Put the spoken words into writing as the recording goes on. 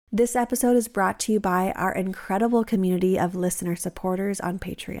This episode is brought to you by our incredible community of listener supporters on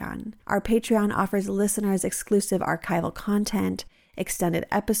Patreon. Our Patreon offers listeners exclusive archival content, extended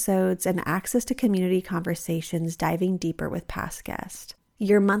episodes, and access to community conversations diving deeper with past guests.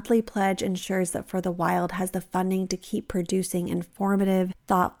 Your monthly pledge ensures that For the Wild has the funding to keep producing informative,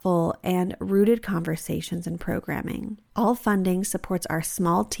 thoughtful, and rooted conversations and programming. All funding supports our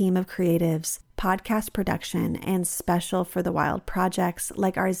small team of creatives, podcast production, and special For the Wild projects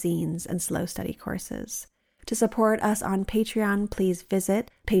like our zines and slow study courses. To support us on Patreon, please visit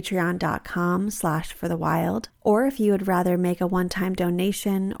patreon.com/forthewild. Or if you would rather make a one-time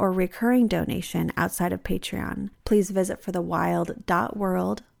donation or recurring donation outside of Patreon, please visit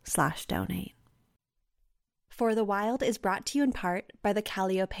forthewild.world/donate. For the Wild is brought to you in part by the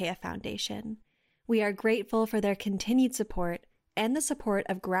Calliopeia Foundation. We are grateful for their continued support and the support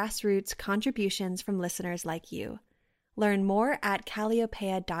of grassroots contributions from listeners like you. Learn more at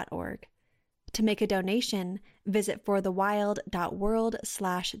calliopeia.org. To make a donation, visit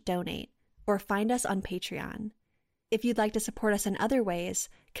forthewild.world/donate or find us on Patreon. If you'd like to support us in other ways,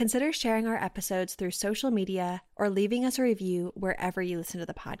 consider sharing our episodes through social media or leaving us a review wherever you listen to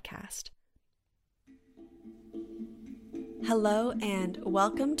the podcast. Hello and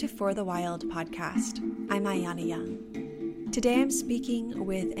welcome to For the Wild podcast. I'm Ayana Young. Today I'm speaking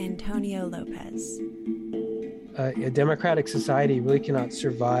with Antonio Lopez. A democratic society really cannot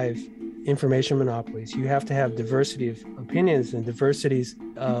survive information monopolies. You have to have diversity of opinions and diversities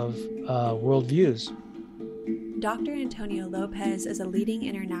of worldviews. Dr. Antonio Lopez is a leading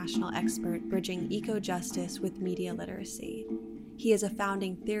international expert bridging eco-justice with media literacy. He is a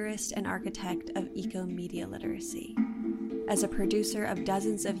founding theorist and architect of eco-media literacy. As a producer of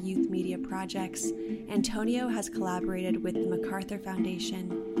dozens of youth media projects, Antonio has collaborated with the MacArthur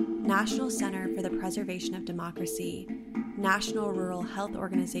Foundation, National Center for the Preservation of Democracy, National Rural Health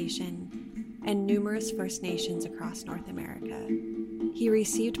Organization, and numerous First Nations across North America. He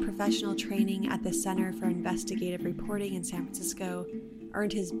received professional training at the Center for Investigative Reporting in San Francisco,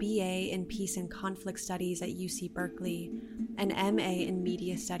 earned his BA in Peace and Conflict Studies at UC Berkeley, and MA in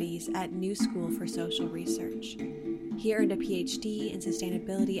Media Studies at New School for Social Research. He earned a PhD in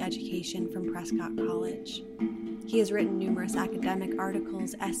Sustainability Education from Prescott College. He has written numerous academic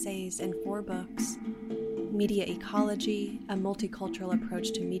articles, essays, and 4 books: Media Ecology, A Multicultural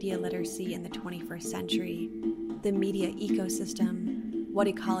Approach to Media Literacy in the 21st Century, The Media Ecosystem, What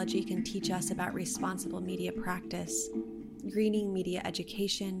Ecology Can Teach Us About Responsible Media Practice, Greening Media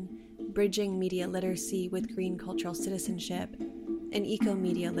Education, Bridging Media Literacy with Green Cultural Citizenship, and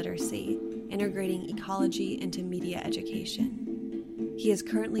Eco-Media Literacy, Integrating Ecology into Media Education. He is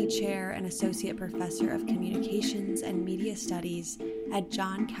currently chair and associate professor of communications and media studies at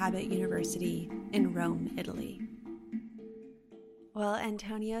John Cabot University in Rome, Italy. Well,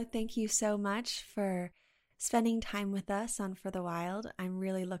 Antonio, thank you so much for spending time with us on For the Wild. I'm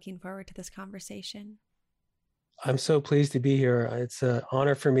really looking forward to this conversation. I'm so pleased to be here. It's an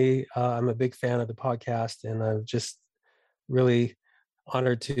honor for me. I'm a big fan of the podcast, and I'm just really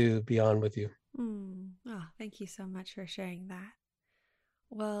honored to be on with you. Oh, thank you so much for sharing that.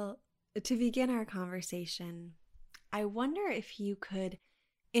 Well, to begin our conversation, I wonder if you could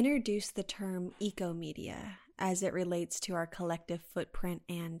introduce the term eco-media as it relates to our collective footprint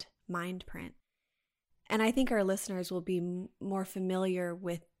and mind print. And I think our listeners will be more familiar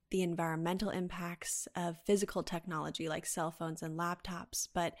with the environmental impacts of physical technology like cell phones and laptops,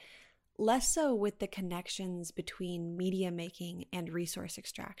 but less so with the connections between media making and resource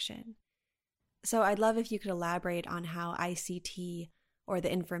extraction. So I'd love if you could elaborate on how ICT, or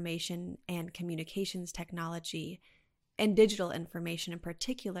the information and communications technology, and digital information in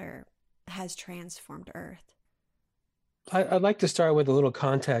particular, has transformed Earth. I'd like to start with a little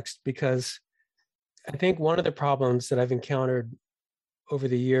context, because I think one of the problems that I've encountered over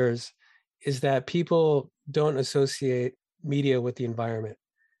the years is that people don't associate media with the environment.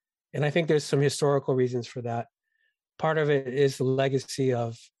 And I think there's some historical reasons for that. Part of it is the legacy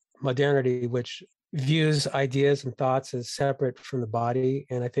of modernity, which views ideas and thoughts as separate from the body.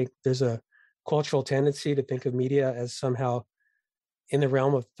 And I think there's a cultural tendency to think of media as somehow in the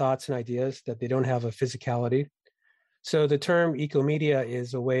realm of thoughts and ideas, that they don't have a physicality. So the term eco-media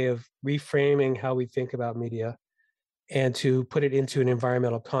is a way of reframing how we think about media and to put it into an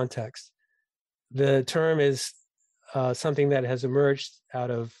environmental context. The term is something that has emerged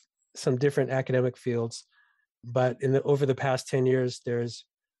out of some different academic fields, but over the past 10 years, there's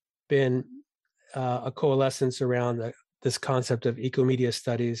been a coalescence around this concept of eco-media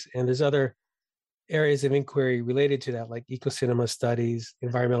studies, and there's other areas of inquiry related to that, like eco-cinema studies,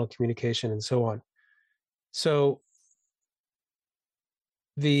 environmental communication, and so on. So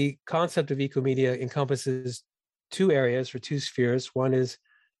the concept of ecomedia encompasses two areas or two spheres. One is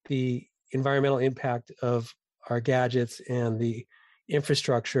the environmental impact of our gadgets and the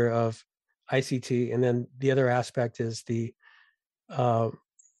infrastructure of ICT. And then the other aspect is the uh,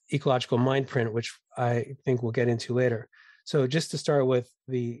 ecological mind print, which I think we'll get into later. So just to start with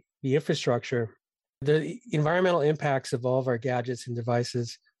the infrastructure, the environmental impacts of all of our gadgets and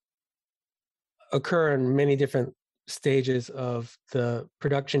devices occur in many different stages of the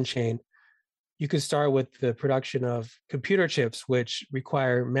production chain. You could start with the production of computer chips, which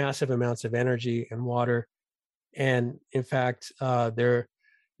require massive amounts of energy and water. And in fact, they're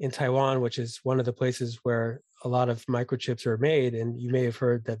in Taiwan, which is one of the places where a lot of microchips are made. And you may have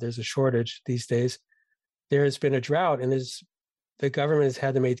heard that there's a shortage these days. There has been a drought, and the government has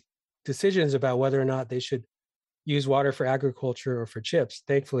had to make decisions about whether or not they should use water for agriculture or for chips.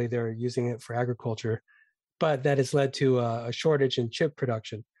 Thankfully, they're using it for agriculture, but that has led to a shortage in chip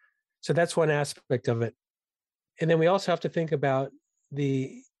production. So that's one aspect of it. And then we also have to think about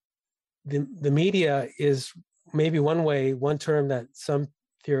the media is maybe one term that some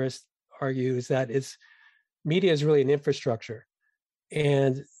theorists argue is that media is really an infrastructure.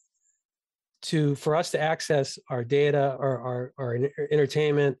 And for us to access our data or our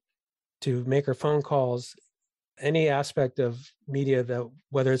entertainment, to make our phone calls, any aspect of media, that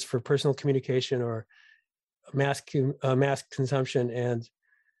whether it's for personal communication or mass consumption and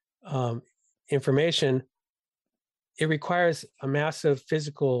information, it requires a massive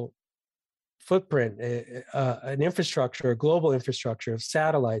physical footprint, an infrastructure, a global infrastructure of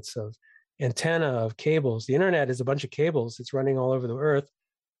satellites, of antenna, of cables. The internet is a bunch of cables. It's running all over the earth,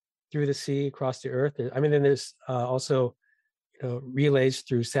 through the sea, across the earth. I mean, then there's also relays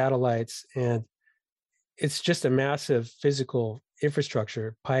through satellites, and it's just a massive physical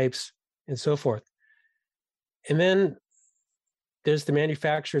infrastructure, pipes, and so forth. And then there's the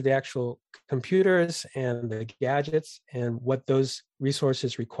manufacture of the actual computers and the gadgets and what those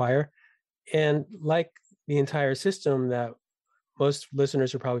resources require. And like the entire system that most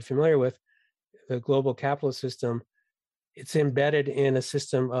listeners are probably familiar with, the global capitalist system, it's embedded in a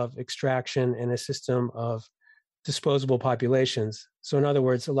system of extraction and a system of disposable populations. So in other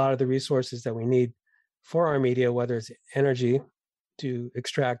words, a lot of the resources that we need for our media, whether it's energy to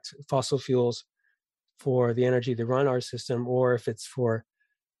extract fossil fuels for the energy to run our system, or if it's for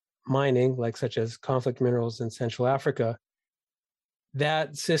mining, like such as conflict minerals in Central Africa,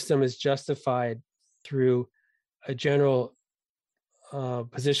 that system is justified through a general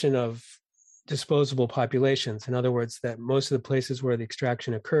position of disposable populations. In other words, that most of the places where the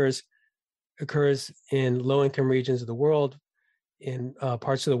extraction occurs in low-income regions of the world, in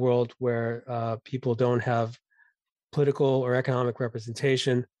parts of the world where people don't have political or economic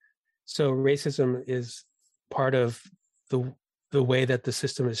representation. So racism is part of the way that the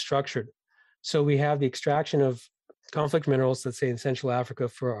system is structured. So we have the extraction of conflict minerals, let's say in Central Africa,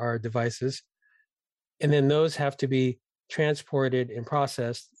 for our devices, and then those have to be transported and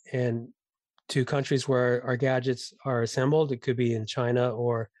processed and to countries where our gadgets are assembled. It could be in China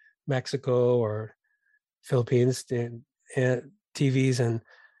or Mexico or Philippines, and TVs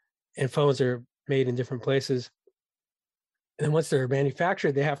and phones are made in different places. And then once they're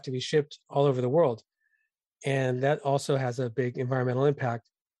manufactured, they have to be shipped all over the world. And that also has a big environmental impact.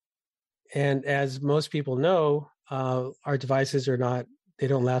 And as most people know, our devices they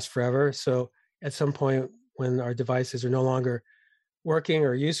don't last forever. So at some point when our devices are no longer working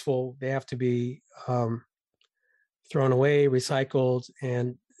or useful, they have to be thrown away, recycled.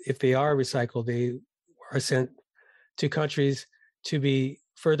 And if they are recycled, they are sent to countries to be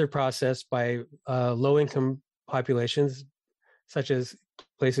further processed by low-income populations, such as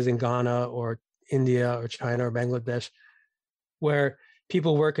places in Ghana or India or China or Bangladesh, where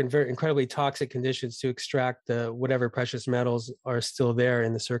people work in very incredibly toxic conditions to extract whatever precious metals are still there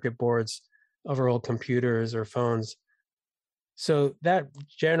in the circuit boards of our old computers or phones. So that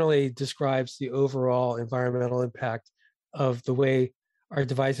generally describes the overall environmental impact of the way our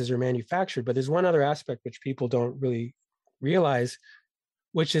devices are manufactured. But there's one other aspect which people don't really realize,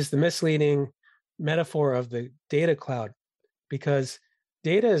 which is the misleading metaphor of the data cloud, because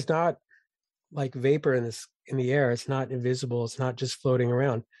data is not like vapor in the air. It's not invisible. It's not just floating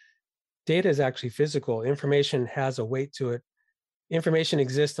around. Data is actually physical. Information has a weight to it. Information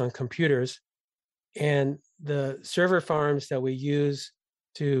exists on computers, and the server farms that we use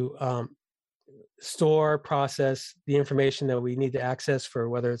to store, process the information that we need to access for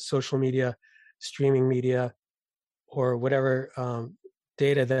whether it's social media, streaming media, or whatever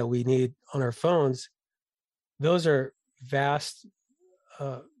data that we need on our phones, those are vast.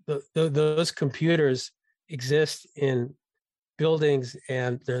 Those computers exist in buildings,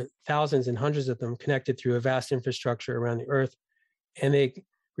 and there are thousands and hundreds of them connected through a vast infrastructure around the Earth, and they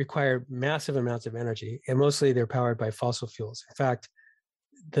require massive amounts of energy, and mostly they're powered by fossil fuels. In fact,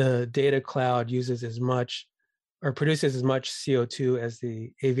 the data cloud uses as much or produces as much CO2 as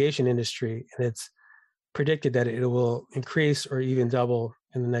the aviation industry, and it's predicted that it will increase or even double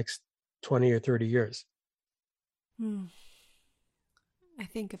in the next 20 or 30 years. I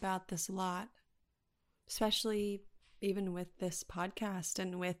think about this a lot, especially even with this podcast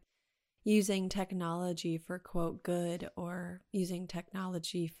and with using technology for quote good, or using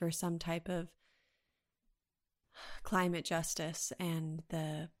technology for some type of climate justice, and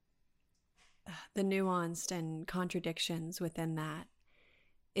the nuanced and contradictions within that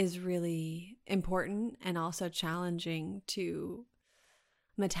is really important and also challenging to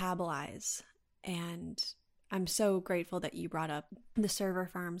metabolize. And I'm so grateful that you brought up the server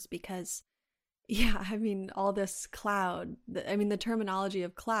farms, because all this cloud, the terminology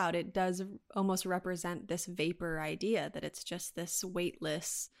of cloud, it does almost represent this vapor idea that it's just this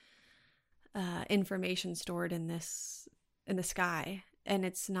weightless information stored in the sky, and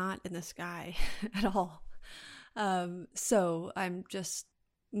it's not in the sky at all. So I'm just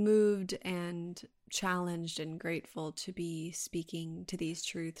moved and challenged and grateful to be speaking to these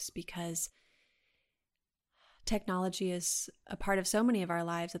truths, because technology is a part of so many of our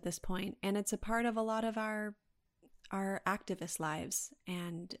lives at this point, and it's a part of a lot of our activist lives.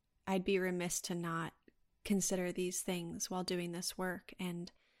 And I'd be remiss to not consider these things while doing this work.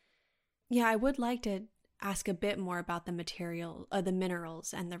 And I would like to ask a bit more about the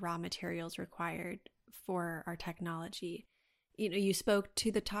minerals and the raw materials required for our technology. You spoke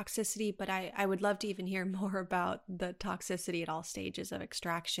to the toxicity, but I would love to even hear more about the toxicity at all stages of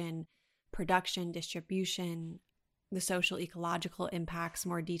extraction, production, distribution, the social ecological impacts,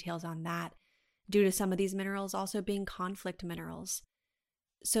 more details on that, due to some of these minerals also being conflict minerals.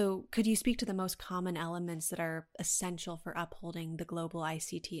 So could you speak to the most common elements that are essential for upholding the global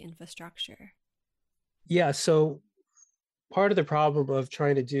ICT infrastructure? Yeah, so part of the problem of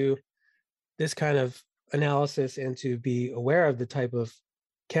trying to do this kind of analysis and to be aware of the type of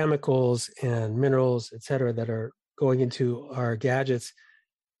chemicals and minerals, et cetera, that are going into our gadgets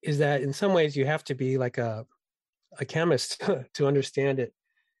is that in some ways you have to be like a chemist to understand it.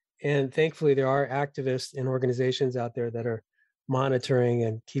 And thankfully, there are activists and organizations out there that are monitoring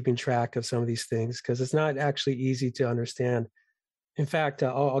and keeping track of some of these things, because it's not actually easy to understand. In fact,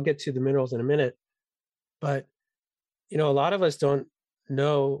 I'll get to the minerals in a minute, but a lot of us don't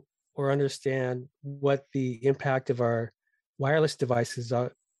know or understand what the impact of our wireless devices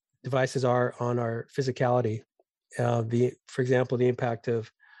are on our physicality. For example, the impact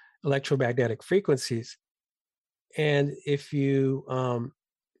of electromagnetic frequencies. And if you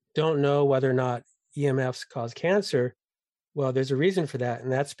don't know whether or not EMFs cause cancer, well, there's a reason for that.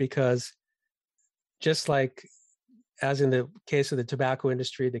 And that's because, just like as in the case of the tobacco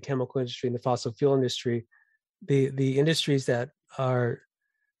industry, the chemical industry, and the fossil fuel industry, the industries that are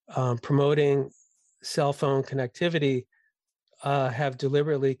promoting cell phone connectivity have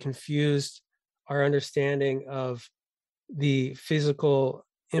deliberately confused our understanding of the physical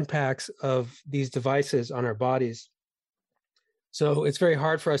impacts of these devices on our bodies. So it's very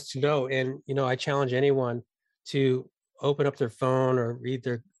hard for us to know. And, I challenge anyone to open up their phone or read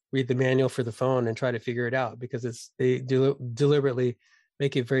the manual for the phone and try to figure it out, because they deliberately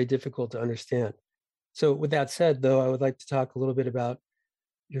make it very difficult to understand. So with that said, though, I would like to talk a little bit about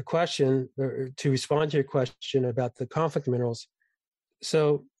your question, or to respond to your question about the conflict minerals.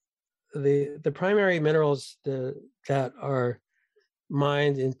 So the primary minerals that are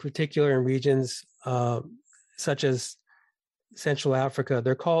mined in particular in regions such as Central Africa,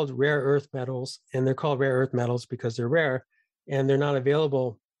 they're called rare earth metals, and they're called rare earth metals because they're rare and they're not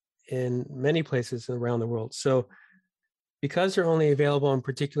available in many places around the world. So because they're only available in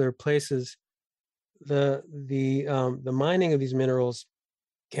particular places, the mining of these minerals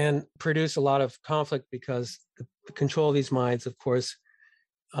can produce a lot of conflict, because the control of these mines, of course,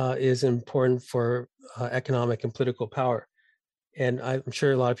 is important for economic and political power. And I'm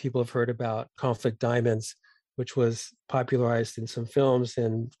sure a lot of people have heard about conflict diamonds, which was popularized in some films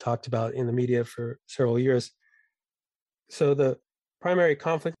and talked about in the media for several years. So the primary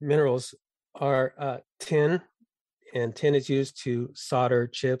conflict minerals are tin, and tin is used to solder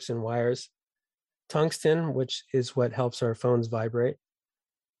chips and wires. Tungsten, which is what helps our phones vibrate.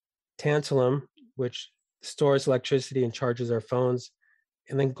 Tantalum, which stores electricity and charges our phones.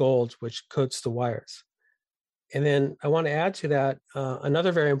 And then gold, which coats the wires. And then I want to add to that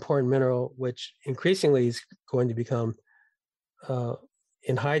another very important mineral, which increasingly is going to become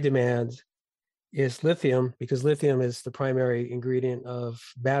in high demand, is lithium, because lithium is the primary ingredient of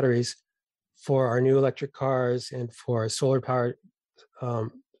batteries for our new electric cars and for solar powered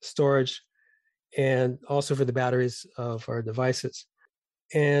storage, and also for the batteries of our devices.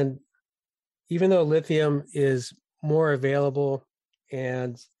 And even though lithium is more available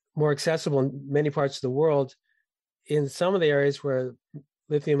and more accessible in many parts of the world, in some of the areas where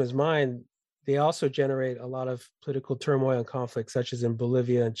lithium is mined, they also generate a lot of political turmoil and conflict, such as in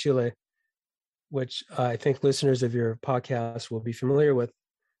Bolivia and Chile, which I think listeners of your podcast will be familiar with.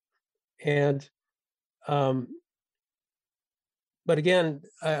 And um, but again,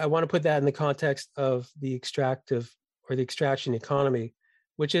 I want to put that in the context of the extractive or the extraction economy,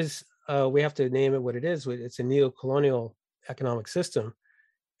 which is, we have to name it what it is. It's a neo-colonial economic system,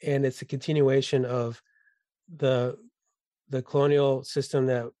 and it's a continuation of the the colonial system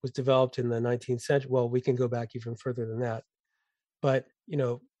that was developed in the 19th century. Well, we can go back even further than that, but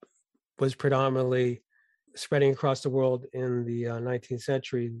was predominantly spreading across the world in the 19th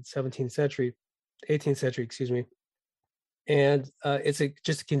century, 17th century, 18th century, excuse me. And it's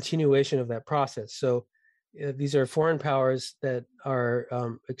just a continuation of that process. So these are foreign powers that are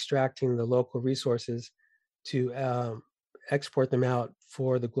extracting the local resources to export them out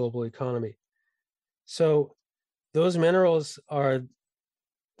for the global economy. So those minerals are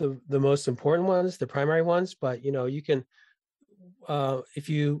the most important ones, the primary ones. But you can, if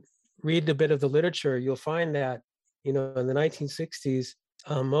you read a bit of the literature, you'll find that in the 1960s,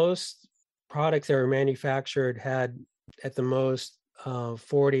 most products that were manufactured had at the most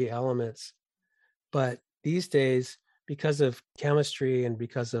 40 elements. But these days, because of chemistry and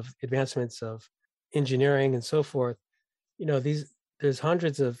because of advancements of engineering and so forth, there's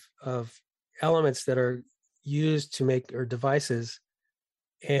hundreds of elements that are used to make our devices.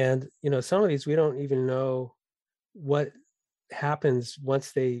 And some of these we don't even know what happens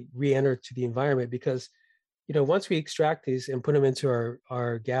once they re-enter to the environment, because once we extract these and put them into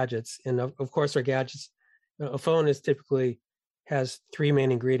our gadgets, and of course our gadgets, a phone is typically has three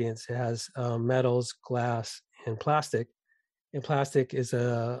main ingredients. It has metals, glass, and plastic. And plastic is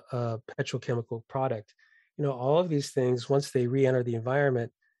a petrochemical product. All of these things, once they re-enter the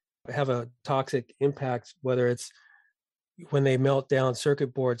environment, have a toxic impact, whether it's when they melt down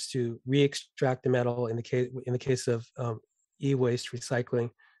circuit boards to re-extract the metal. In the case of e-waste recycling,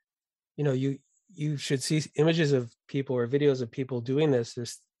 you should see images of people or videos of people doing this. They're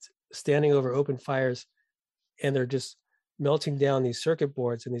standing over open fires, and they're just melting down these circuit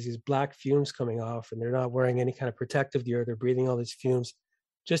boards, and there's these black fumes coming off, and they're not wearing any kind of protective gear. They're breathing all these fumes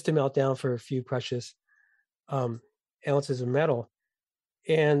just to melt down for a few precious ounces of metal.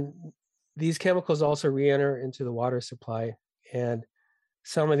 And these chemicals also re-enter into the water supply. And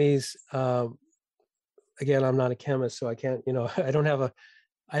some of these, again, I'm not a chemist, so I can't, I don't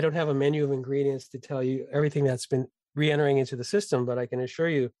have a menu of ingredients to tell you everything that's been re-entering into the system, but I can assure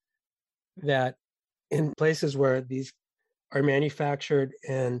you that in places where these are manufactured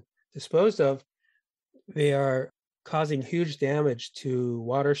and disposed of, they are causing huge damage to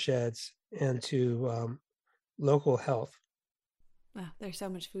watersheds and to local health. Wow, there's so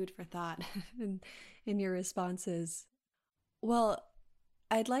much food for thought in your responses. Well,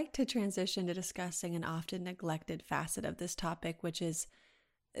 I'd like to transition to discussing an often neglected facet of this topic, which is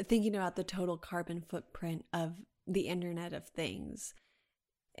thinking about the total carbon footprint of the Internet of Things.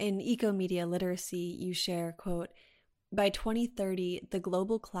 In Ecomedia Literacy, you share, quote, "By 2030, the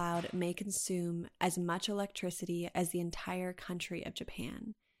global cloud may consume as much electricity as the entire country of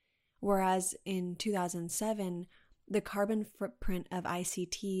Japan, whereas in 2007, the carbon footprint of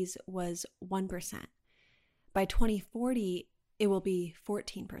ICTs was 1%. By 2040, it will be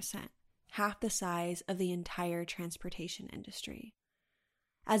 14%, half the size of the entire transportation industry.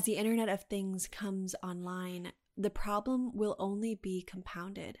 As the Internet of Things comes online, the problem will only be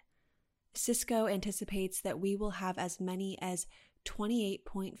compounded. Cisco anticipates that we will have as many as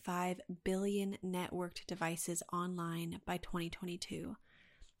 28.5 billion networked devices online by 2022.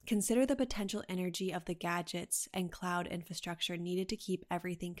 Consider the potential energy of the gadgets and cloud infrastructure needed to keep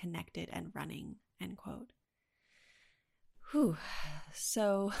everything connected and running," end quote. Whew.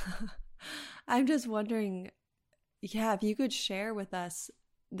 So I'm just wondering, if you could share with us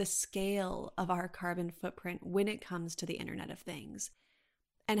the scale of our carbon footprint when it comes to the Internet of Things,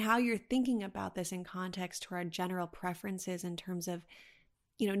 and how you're thinking about this in context to our general preferences in terms of,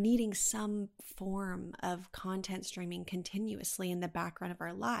 needing some form of content streaming continuously in the background of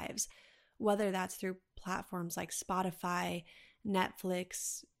our lives, whether that's through platforms like Spotify,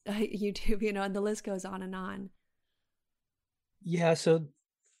 Netflix, YouTube, and the list goes on and on. Yeah, so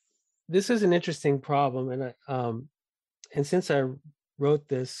this is an interesting problem, and since I wrote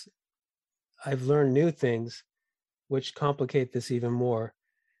this I've learned new things which complicate this even more.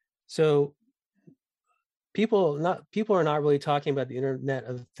 So people are not really talking about the Internet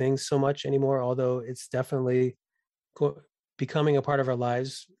of Things so much anymore, although it's definitely becoming a part of our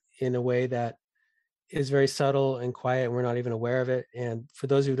lives in a way that is very subtle and quiet, and we're not even aware of it. And for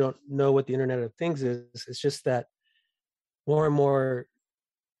those who don't know what the Internet of Things is, it's just that more and more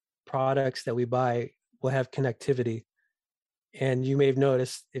products that we buy will have connectivity. And you may have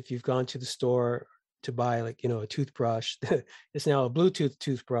noticed if you've gone to the store to buy, like, a toothbrush, it's now a Bluetooth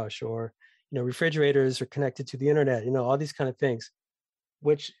toothbrush, or, refrigerators are connected to the internet, all these kind of things,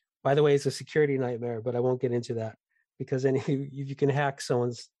 which, by the way, is a security nightmare, but I won't get into that, because then if you can hack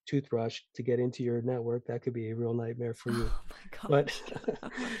someone's toothbrush to get into your network, that could be a real nightmare for you. Oh my But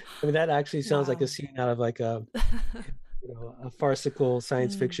gosh. I mean, that actually sounds like Wow. a scene out of like a farcical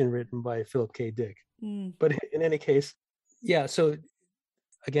science Mm, fiction written by Philip K. Dick. mm. But in any case, yeah. So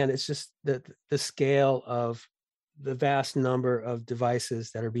again, it's just the scale of the vast number of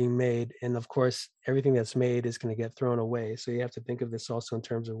devices that are being made, and of course, everything that's made is going to get thrown away. So you have to think of this also in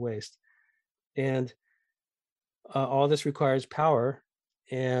terms of waste, and all this requires power.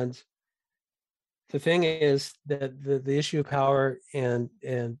 And the thing is that the issue of power and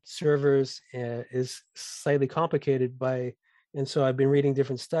servers is slightly complicated by, and so I've been reading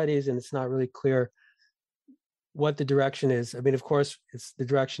different studies, and it's not really clear what the direction is. I mean, of course, it's the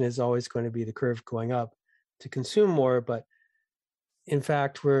direction is always going to be the curve going up to consume more, but in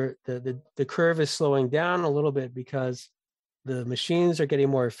fact, we're the curve is slowing down a little bit because the machines are getting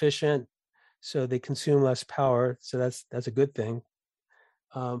more efficient, so they consume less power. So that's a good thing.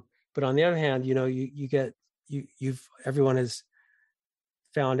 Um, but on the other hand, you get you've everyone has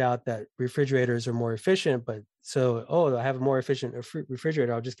found out that refrigerators are more efficient, but so, I have a more efficient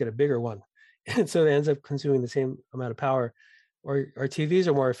refrigerator, I'll just get a bigger one. And so it ends up consuming the same amount of power. Or our TVs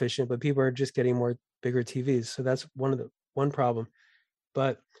are more efficient, but people are just getting more bigger TVs. So that's one problem.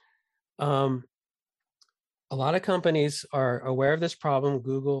 But um, a lot of companies are aware of this problem,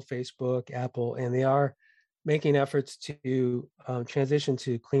 Google, Facebook, Apple, and they are making efforts to transition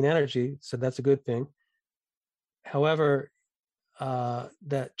to clean energy. So that's a good thing. However,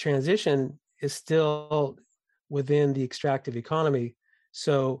 that transition is still within the extractive economy.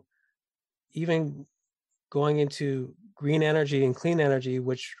 So even going into green energy and clean energy,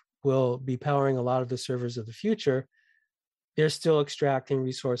 which will be powering a lot of the servers of the future, they're still extracting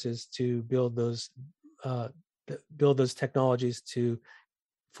resources to uh, build those technologies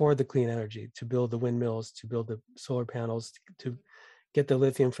for the clean energy, to build the windmills, to build the solar panels, to get the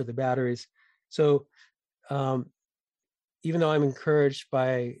lithium for the batteries. So um, even though I'm encouraged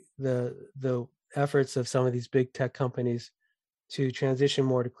by the efforts of some of these big tech companies to transition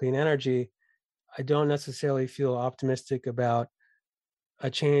more to clean energy, I don't necessarily feel optimistic about a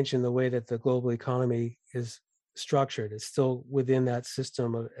change in the way that the global economy is structured. It's still within that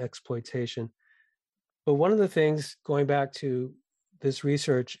system of exploitation. But one of the things, going back to this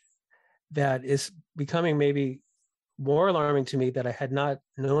research, that is becoming maybe more alarming to me, that I had not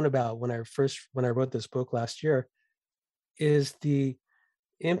known about when I wrote this book last year, is the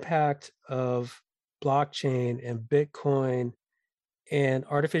impact of blockchain and Bitcoin and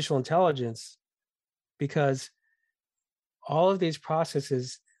artificial intelligence, because all of these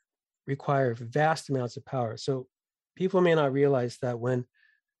processes require vast amounts of power. So people may not realize that when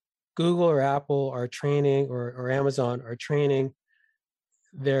Google or Apple are training, or Amazon are training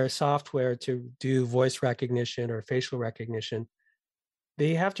their software to do voice recognition or facial recognition,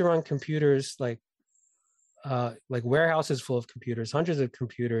 they have to run computers like warehouses full of computers, hundreds of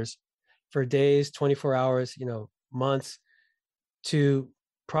computers for days, 24 hours, months, to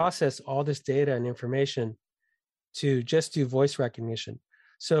process all this data and information to just do voice recognition.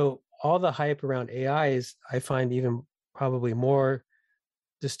 So all the hype around AI is, I find, even probably more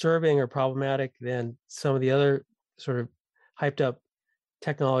disturbing or problematic than some of the other sort of hyped up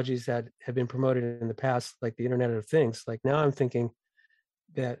technologies that have been promoted in the past, like the Internet of Things. Like now I'm thinking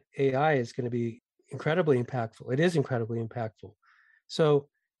that AI is going to be incredibly impactful. It is incredibly impactful. So,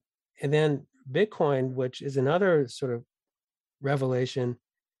 and then Bitcoin, which is another sort of revelation,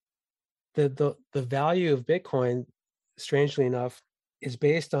 the value of Bitcoin, strangely enough, is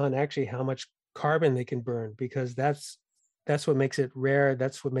based on actually how much carbon they can burn, because that's what makes it rare.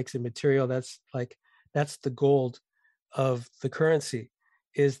 That's what makes it material. That's the gold of the currency,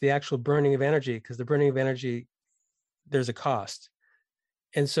 is the actual burning of energy, because the burning of energy, there's a cost.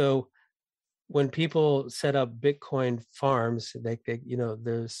 And so when people set up Bitcoin farms,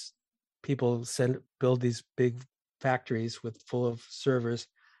 there's people build these big factories with full of servers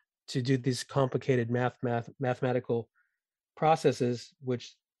to do these complicated mathematical processes,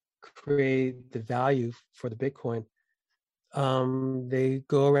 which create the value for the Bitcoin, they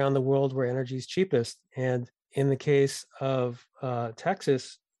go around the world where energy is cheapest. And in the case of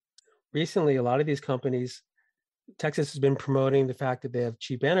Texas, recently, a lot of these companies, Texas has been promoting the fact that they have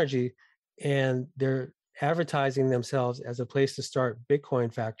cheap energy, and they're advertising themselves as a place to start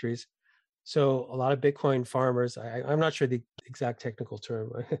Bitcoin factories. So a lot of Bitcoin farmers, I'm not sure the exact technical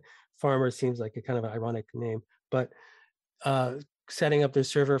term. Farmer seems like a kind of an ironic name, but uh, setting up their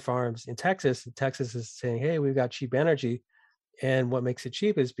server farms in Texas. Texas is saying, "Hey, we've got cheap energy," and what makes it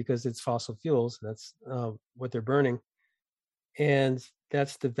cheap is because it's fossil fuels. That's what they're burning, and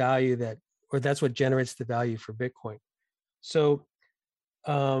that's the value that, or that's what generates the value for Bitcoin. So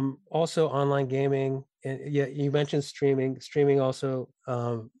also online gaming, and yeah, you mentioned streaming. Streaming also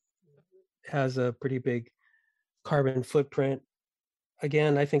has a pretty big carbon footprint.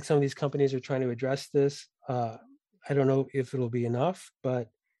 Again, I think some of these companies are trying to address this. I don't know if it'll be enough, but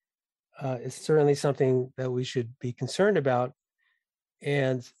it's certainly something that we should be concerned about.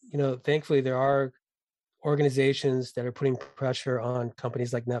 And thankfully, there are organizations that are putting pressure on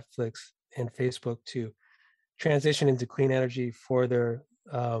companies like Netflix and Facebook to transition into clean energy for their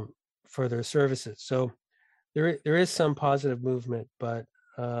services. So there is some positive movement, but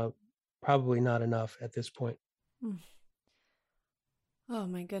probably not enough at this point. Oh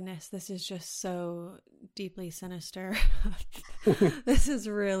my goodness, this is just so deeply sinister. This is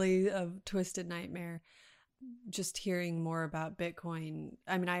really a twisted nightmare. Just hearing more about Bitcoin.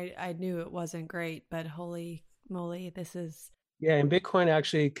 I mean, I knew it wasn't great, but holy moly, this is... Yeah, and Bitcoin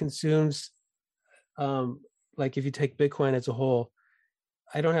actually consumes, like if you take Bitcoin as a whole,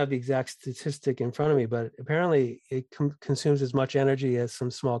 I don't have the exact statistic in front of me, but apparently it consumes as much energy as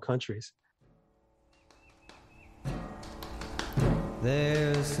some small countries.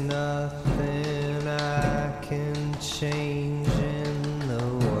 There's nothing I can change in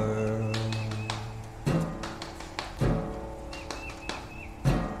the world.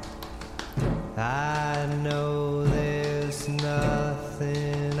 I know there's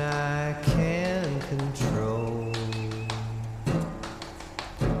nothing I can control.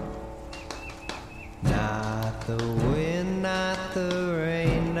 Not the wind, not the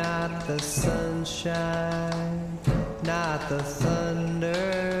rain, not the sunshine, not the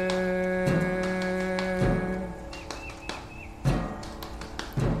thunder.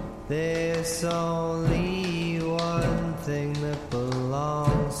 There's only one thing that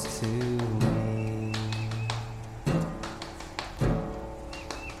belongs to me.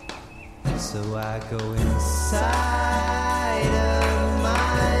 So I go inside of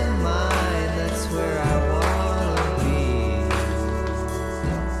my mind, that's where I wanna be.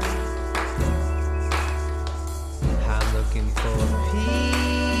 I'm looking for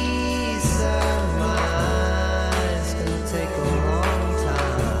peace of mind. It's gonna take a long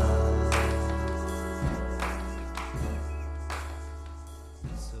time.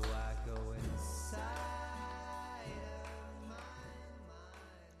 So I go inside of my mind.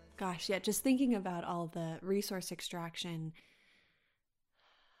 Gosh, yeah, just thinking about all the resource extraction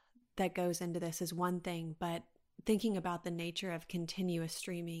that goes into this is one thing, but thinking about the nature of continuous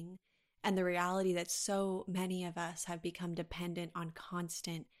streaming and the reality that so many of us have become dependent on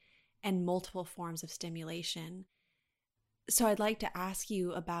constant and multiple forms of stimulation. So I'd like to ask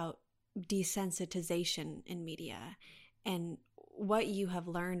you about desensitization in media and what you have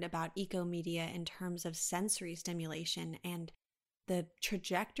learned about eco-media in terms of sensory stimulation and the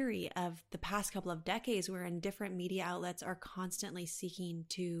trajectory of the past couple of decades wherein different media outlets are constantly seeking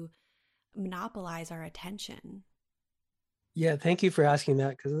to monopolize our attention. Yeah, thank you for asking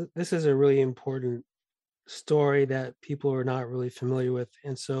that, because this is a really important story that people are not really familiar with.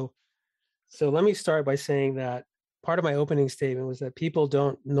 And so let me start by saying that part of my opening statement was that people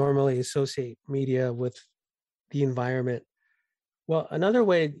don't normally associate media with the environment. Well, another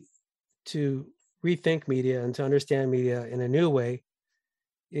way to rethink media and to understand media in a new way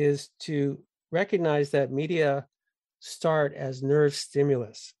is to recognize that media start as nerve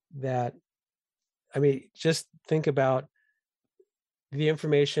stimulus. That, I mean, just think about the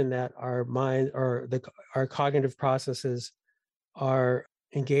information that our mind or our cognitive processes are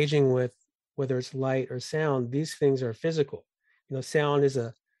engaging with, whether it's light or sound. These things are physical. Sound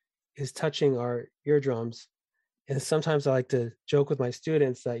is touching our eardrums. And sometimes I like to joke with my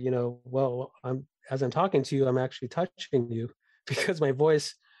students that, well, as I'm talking to you, I'm actually touching you because my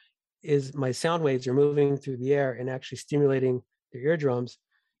sound waves are moving through the air and actually stimulating their eardrums.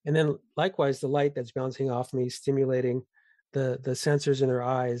 And then likewise, the light that's bouncing off me, stimulating the sensors in their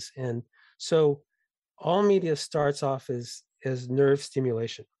eyes. And so all media starts off as nerve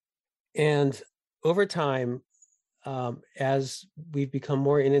stimulation. And over time, as we've become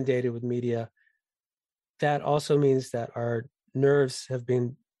more inundated with media, that also means that our nerves have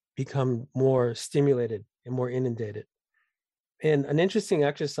become more stimulated and more inundated. And an interesting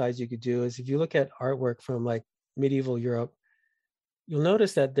exercise you could do is if you look at artwork from like medieval Europe, you'll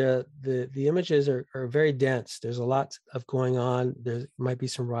notice that the images are very dense. There's a lot of going on. There might be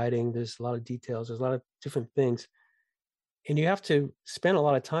some writing. There's a lot of details. There's a lot of different things, and you have to spend a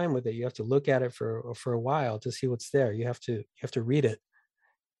lot of time with it. You have to look at it for a while to see what's there. You have to read it,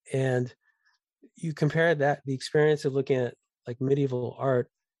 and you compare the experience of looking at like medieval art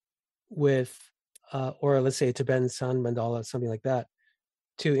with, or let's say Tibetan sun mandala, something like that,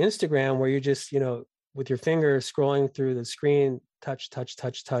 to Instagram, where you're just with your finger scrolling through the screen, touch, touch,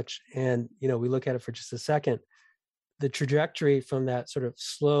 touch, touch, and we look at it for just a second. The trajectory from that sort of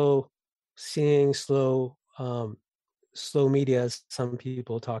slow seeing, slow media, as some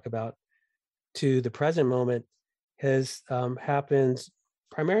people talk about, to the present moment has happened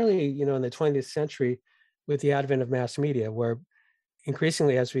primarily, in the 20th century with the advent of mass media, where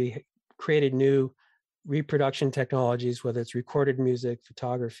increasingly as we created new reproduction technologies, whether it's recorded music,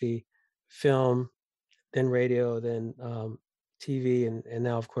 photography, film, then radio, then TV, and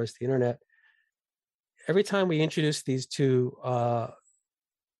now, of course, the internet. Every time we introduce these to our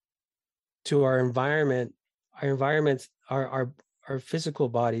environment, our physical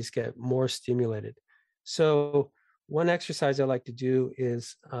bodies get more stimulated. So one exercise I like to do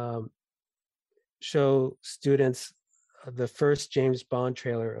is show students the first James Bond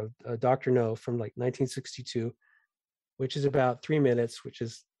trailer of Dr. No from like 1962, which is about 3 minutes, which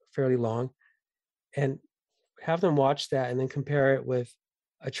is fairly long, and have them watch that and then compare it with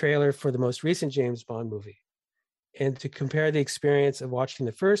a trailer for the most recent James Bond movie, and to compare the experience of watching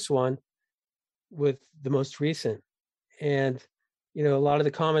the first one with the most recent. And a lot of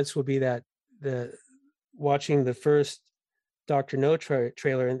the comments will be that watching the first Dr. No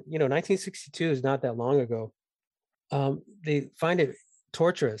trailer, and 1962 is not that long ago, they find it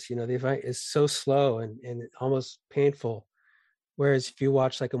torturous. They find it's so slow and almost painful. Whereas if you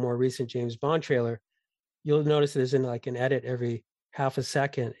watch like a more recent James Bond trailer, you'll notice there's like an edit every half a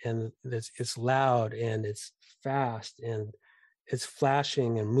second, and it's loud and it's fast and it's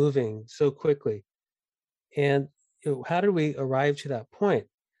flashing and moving so quickly. And how did we arrive to that point?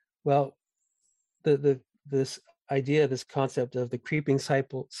 Well, this concept of the creeping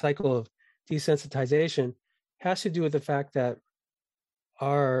cycle of desensitization has to do with the fact that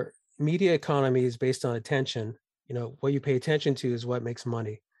our media economy is based on attention. What you pay attention to is what makes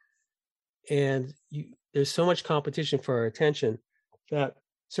money. And there's so much competition for our attention that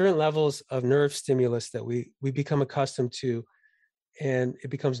certain levels of nerve stimulus that we become accustomed to, and it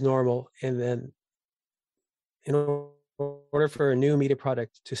becomes normal. And then in order for a new media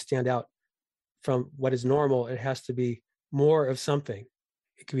product to stand out from what is normal, it has to be more of something.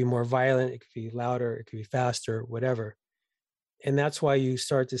 It could be more violent, it could be louder, it could be faster, whatever. And that's why you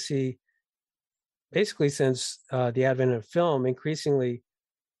start to see, basically since the advent of film, increasingly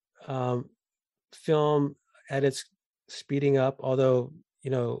film edits speeding up. Although,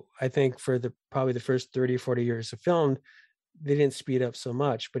 I think for probably the first 30 or 40 years of film, they didn't speed up so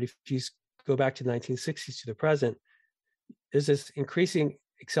much. But if you go back to the 1960s to the present, there's this increasing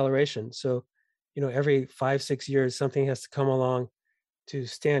acceleration. So, every 5-6 years, something has to come along to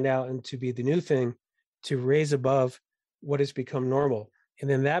stand out and to be the new thing, to raise above what has become normal. And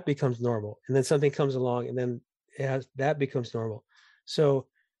then that becomes normal. And then something comes along, and then that becomes normal. So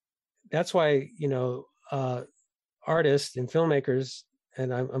that's why, artists and filmmakers,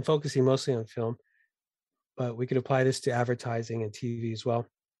 and I'm focusing mostly on film, but we could apply this to advertising and TV as well.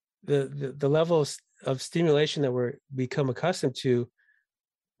 The level of stimulation that we're become accustomed to,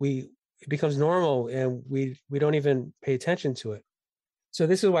 it becomes normal, and we don't even pay attention to it. So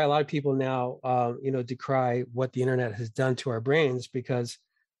this is why a lot of people now, decry what the internet has done to our brains, because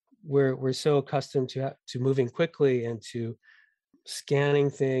we're so accustomed to moving quickly and to scanning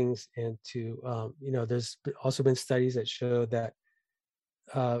things, and to there's also been studies that show that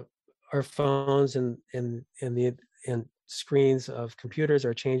our phones and screens of computers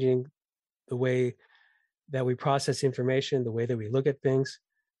are changing the way that we process information, the way that we look at things.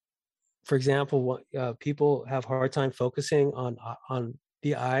 For example, people have a hard time focusing on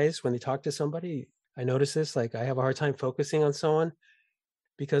the eyes when they talk to somebody. I notice this, like I have a hard time focusing on someone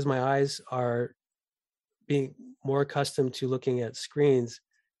because my eyes are being more accustomed to looking at screens,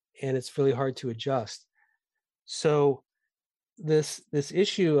 and it's really hard to adjust. So this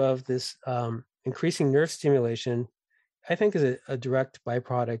issue of this increasing nerve stimulation, I think, is a direct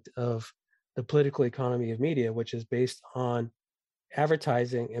byproduct of the political economy of media, which is based on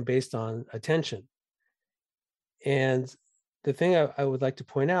advertising and based on attention. And the thing I would like to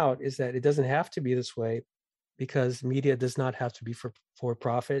point out is that it doesn't have to be this way, because media does not have to be for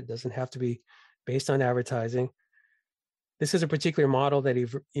profit. It doesn't have to be based on advertising. This is a particular model that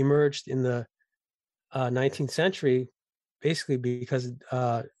emerged in the 19th century, basically because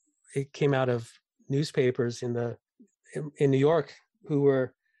it came out of newspapers in New York who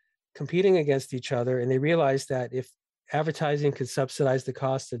were competing against each other, and they realized that if advertising could subsidize the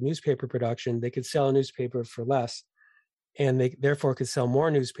cost of newspaper production, they could sell a newspaper for less, and they therefore could sell more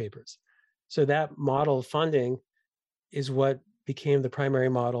newspapers. So that model of funding is what became the primary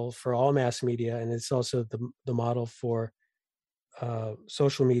model for all mass media, and it's also the model for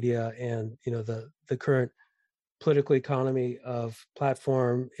social media and the current political economy of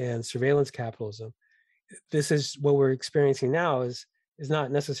platform and surveillance capitalism. This is what we're experiencing now is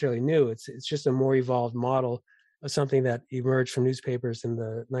not necessarily new. It's just a more evolved model of something that emerged from newspapers in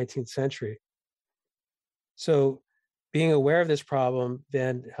the 19th century. So being aware of this problem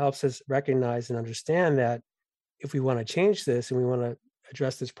then helps us recognize and understand that if we want to change this and we want to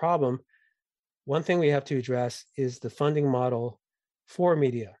address this problem, one thing we have to address is the funding model for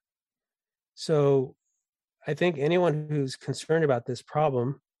media. So I think anyone who's concerned about this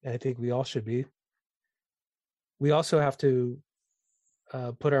problem, and I think we all should be, we also have to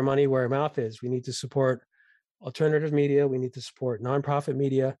put our money where our mouth is. We need to support alternative media. We need to support nonprofit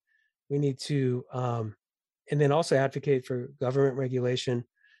media. We need to, and then also advocate for government regulation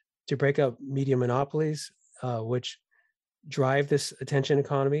to break up media monopolies, which drive this attention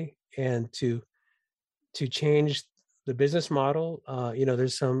economy, and to change the business model.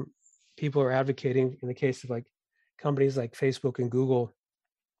 There's some people are advocating, in the case of like companies like Facebook and Google,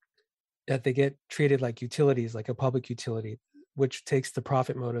 that they get treated like utilities, like a public utility, which takes the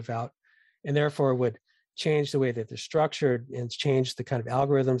profit motive out, and therefore would change the way that they're structured and change the kind of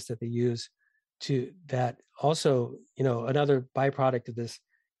algorithms that they use. To that also, another byproduct of this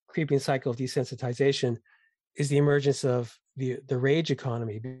creeping cycle of desensitization is the emergence of the rage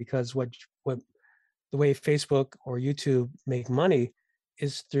economy, because what the way Facebook or YouTube make money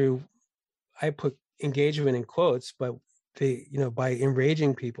is through, I put engagement in quotes, but by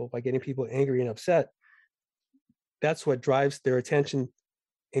enraging people, by getting people angry and upset. That's what drives their attention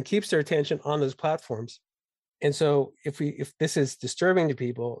and keeps their attention on those platforms. And so if this is disturbing to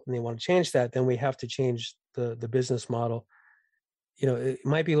people and they want to change that, then we have to change the business model. It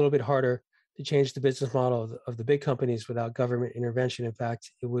might be a little bit harder to change the business model of the big companies without government intervention. In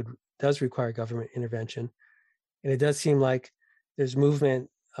fact, does require government intervention. And it does seem like there's movement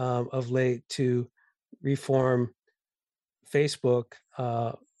of late to reform Facebook,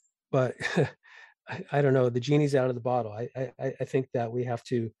 but I don't know, the genie's out of the bottle. I think that we have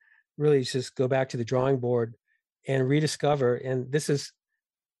to really just go back to the drawing board and rediscover, and this is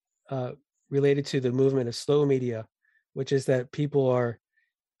related to the movement of slow media, which is that people are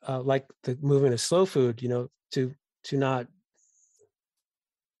like the movement of slow food, to not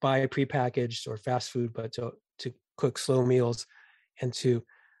buy prepackaged or fast food, but to cook slow meals and to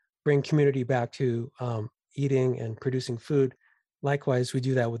bring community back to eating and producing food. Likewise, we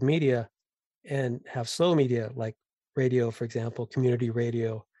do that with media and have slow media like radio, for example, community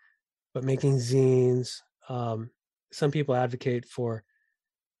radio, but making zines. Some people advocate for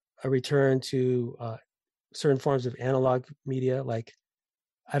a return to certain forms of analog media. Like,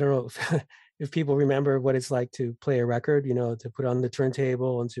 I don't know if people remember what it's like to play a record, to put on the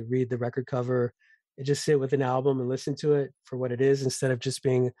turntable and to read the record cover and just sit with an album and listen to it for what it is, instead of just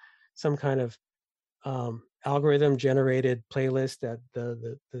being some kind of algorithm generated playlist that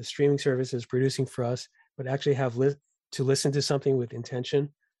the streaming service is producing for us, but actually have to listen to something with intention,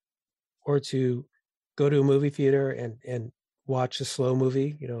 or to go to a movie theater and watch a slow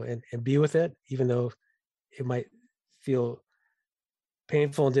movie, and be with it, even though it might feel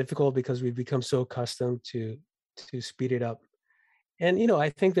painful and difficult because we've become so accustomed to speed it up. And I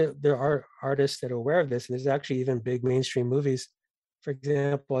think that there are artists that are aware of this, and there's actually even big mainstream movies. For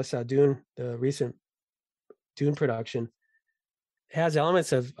example, I saw Dune, the recent Dune production. It has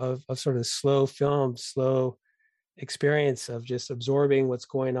elements of sort of slow film, slow experience of just absorbing what's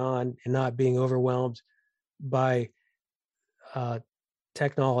going on and not being overwhelmed by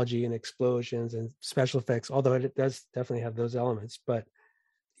technology and explosions and special effects, although it does definitely have those elements. But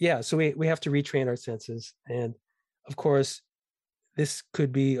yeah, so we have to retrain our senses. And of course, this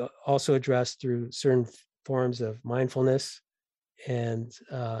could be also addressed through certain forms of mindfulness and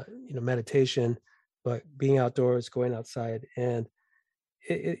meditation, but being outdoors, going outside. And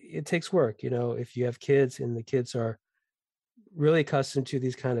it takes work. If you have kids and the kids are really accustomed to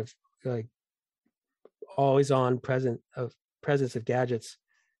these kind of like always on presence of gadgets,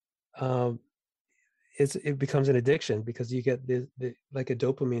 it becomes an addiction because you get the like a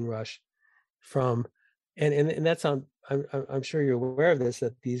dopamine rush from, and that's on. I'm sure you're aware of this,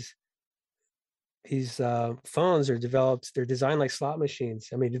 that these phones are developed. They're designed like slot machines.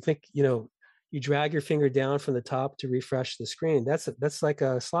 I mean, you think, you drag your finger down from the top to refresh the screen. That's like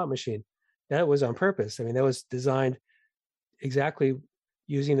a slot machine. That was on purpose. I mean, that was designed exactly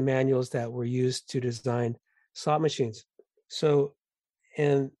using the manuals that were used to design slot machines. So,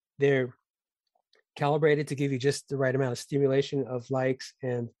 and they're calibrated to give you just the right amount of stimulation of likes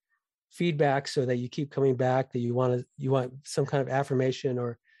and feedback so that you keep coming back, that you want some kind of affirmation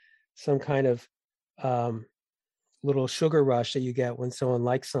or some kind of little sugar rush that you get when someone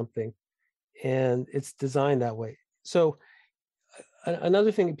likes something. And it's designed that way. So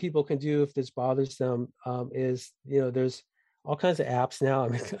another thing that people can do if this bothers them is, there's all kinds of apps now. I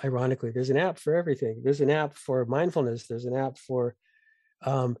mean, ironically, there's an app for everything. There's an app for mindfulness. There's an app for,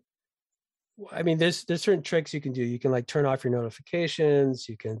 there's certain tricks you can do. You can like turn off your notifications.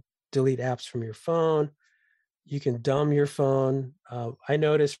 You can delete apps from your phone. You can dumb your phone. I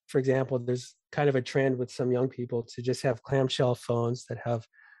noticed, for example, there's kind of a trend with some young people to just have clamshell phones that have,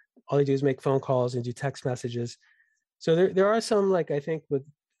 all they do is make phone calls and do text messages. So there are some, like, I think with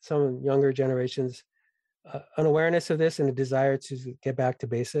some younger generations, an awareness of this and a desire to get back to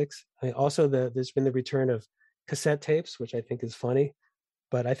basics. Also, there's been the return of cassette tapes, which I think is funny,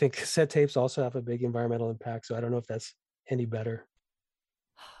 but I think cassette tapes also have a big environmental impact. So I don't know if that's any better.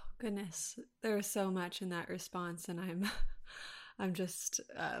 Oh, goodness, there's so much in that response, and I'm just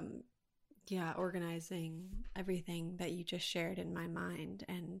organizing everything that you just shared in my mind.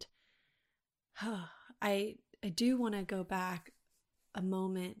 And I do want to go back a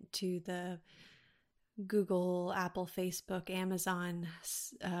moment to the Google, Apple, Facebook, Amazon,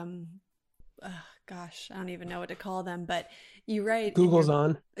 gosh, I don't even know what to call them, but you write Google's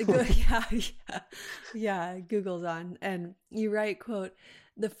on. Yeah, Google's on. And you write, quote,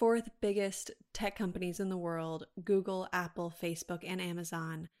 "The fourth biggest tech companies in the world, Google, Apple, Facebook, and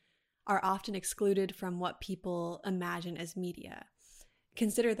Amazon, are often excluded from what people imagine as media.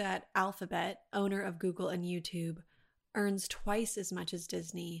 Consider that Alphabet, owner of Google and YouTube, earns twice as much as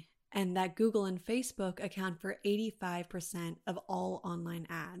Disney, and that Google and Facebook account for 85% of all online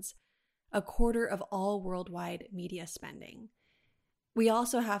ads, a quarter of all worldwide media spending. We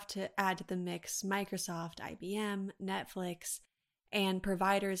also have to add to the mix Microsoft, IBM, Netflix, and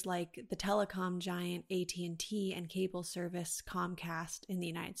providers like the telecom giant AT&T and cable service Comcast in the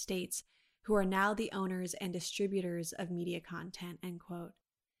United States, who are now the owners and distributors of media content," end quote.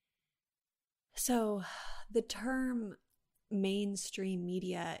 So the term mainstream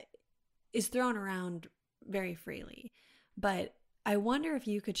media is thrown around very freely, but I wonder if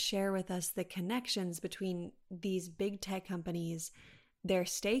you could share with us the connections between these big tech companies, their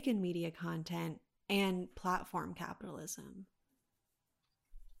stake in media content, and platform capitalism.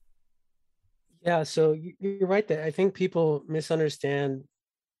 Yeah, so you're right that I think people misunderstand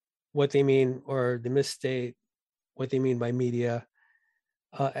what they mean, or they misstate what they mean by media.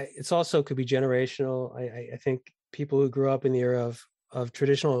 It's also could be generational. I think people who grew up in the era of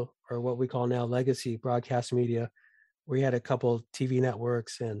traditional, or what we call now legacy broadcast media, where you had a couple TV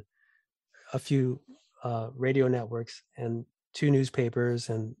networks and a few radio networks and 2 newspapers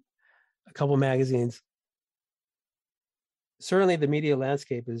and a couple magazines. Certainly the media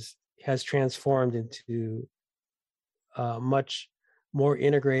landscape has transformed into much more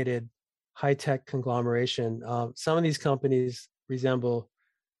integrated, high-tech conglomeration. Some of these companies resemble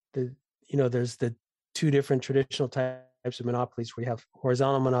there's the 2 different traditional types of monopolies, where you have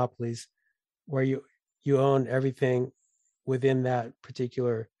horizontal monopolies, where you own everything within that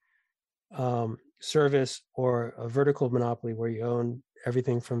particular service, or a vertical monopoly where you own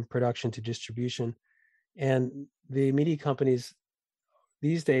everything from production to distribution. And the media companies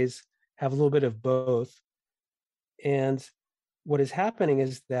these days have a little bit of both. And what is happening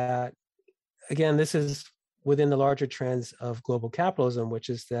is that, again, this is within the larger trends of global capitalism, which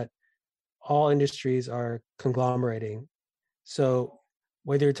is that all industries are conglomerating. So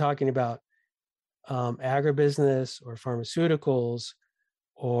whether you're talking about agribusiness or pharmaceuticals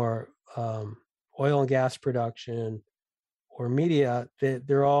or oil and gas production or media,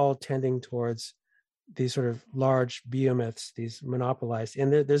 they're all tending towards these sort of large behemoths, these monopolized.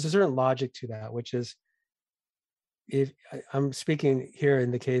 And there's a certain logic to that, which is, if I'm speaking here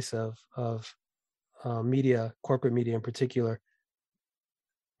in the case of media, corporate media in particular,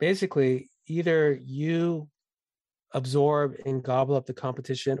 basically either you absorb and gobble up the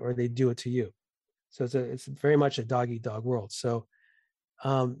competition, or they do it to you. So it's very much a dog eat dog world. So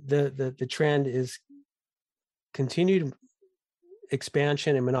the trend is continued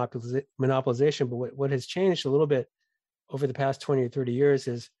expansion and monopolization. But what has changed a little bit over the past 20 or 30 years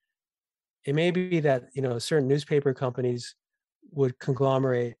is it may be that, certain newspaper companies would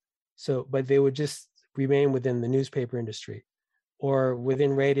conglomerate. So, but they would just remain within the newspaper industry, or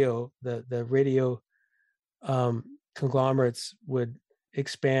within radio, the radio conglomerates would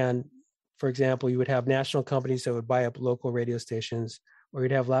expand. For example, you would have national companies that would buy up local radio stations, or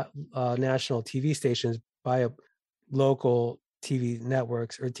you'd have national TV stations buy up local TV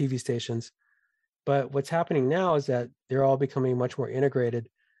networks or TV stations. But what's happening now is that they're all becoming much more integrated,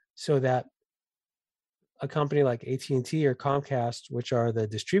 so that a company like AT&T or Comcast, which are the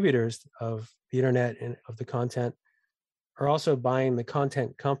distributors of the internet and of the content, are also buying the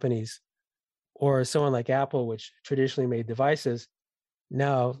content companies. Or someone like Apple, which traditionally made devices,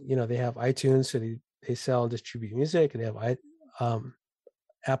 now they have iTunes, so they sell and distribute music. They have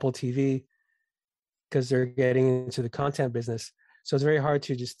Apple TV because they're getting into the content business. So it's very hard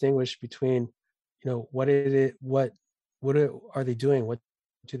to distinguish between, what are they doing? What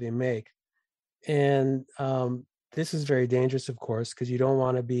do they make? And this is very dangerous, of course, because you don't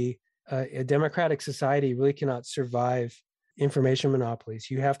want to be a democratic society really cannot survive information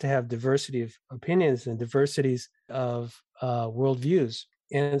monopolies. You have to have diversity of opinions and diversities of worldviews.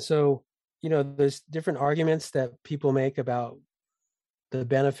 And so, there's different arguments that people make about the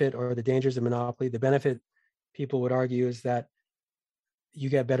benefit or the dangers of monopoly. The benefit, people would argue, is that you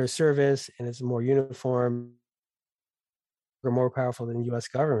get better service and it's more uniform or more powerful than the U.S.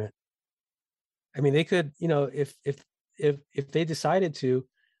 government. I mean, they could, if they decided to,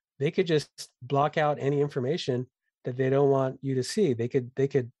 they could just block out any information that they don't want you to see. They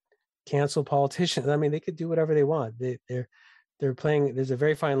could cancel politicians. I mean, they could do whatever they want. They're playing. There's a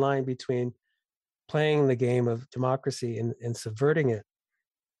very fine line between playing the game of democracy and subverting it.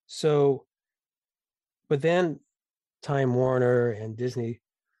 So, but then Time Warner and Disney,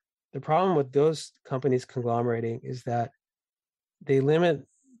 the problem with those companies conglomerating is that they limit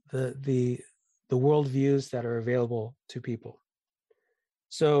the worldviews that are available to people.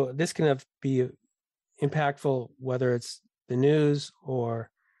 So this can be impactful, whether it's the news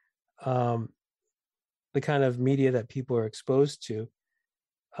or the kind of media that people are exposed to.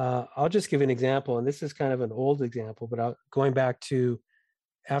 I'll just give an example, and this is kind of an old example, but going back to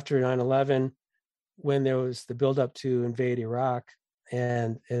after 9/11, when there was the buildup to invade Iraq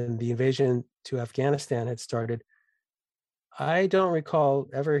and the invasion to Afghanistan had started, I don't recall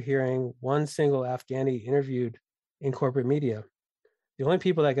ever hearing one single Afghani interviewed in corporate media. The only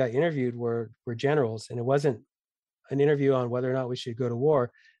people that got interviewed were generals, and it wasn't an interview on whether or not we should go to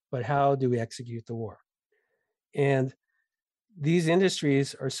war, but how do we execute the war? And these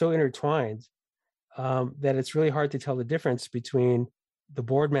industries are so intertwined that it's really hard to tell the difference between the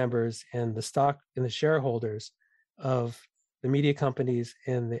board members and the stock and the shareholders of the media companies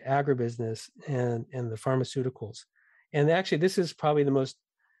and the agribusiness and the pharmaceuticals. And actually, this is probably the most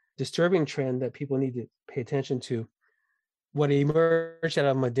disturbing trend that people need to pay attention to. What emerged out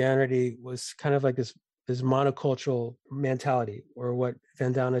of modernity was kind of like this monocultural mentality, or what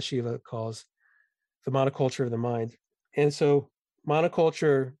Vandana Shiva calls the monoculture of the mind. And so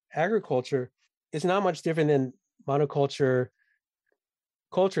monoculture agriculture is not much different than monoculture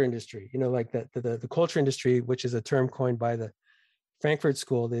culture industry, like the culture industry, which is a term coined by the Frankfurt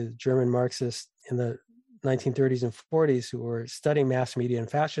School, the German Marxists in the 1930s and 40s who were studying mass media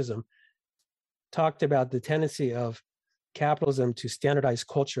and fascism, talked about the tendency of capitalism to standardize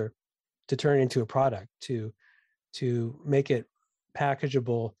culture, to turn it into a product, to make it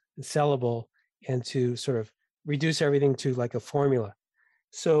packageable and sellable, and to sort of reduce everything to like a formula.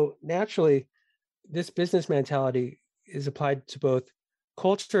 So naturally, this business mentality is applied to both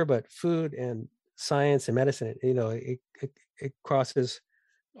culture, but food and science and medicine. It crosses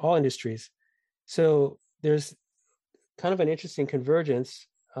all industries. So there's kind of an interesting convergence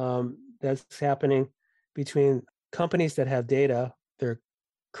that's happening between companies that have data, their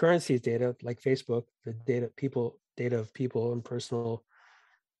currencies data, like Facebook, the data of people and personal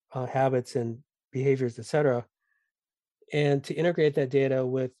habits and behaviors, et cetera, and to integrate that data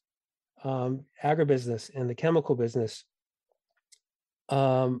with agribusiness and the chemical business.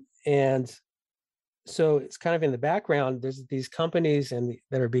 And so it's kind of in the background, there's these companies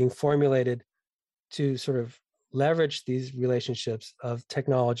that are being formulated to sort of leverage these relationships of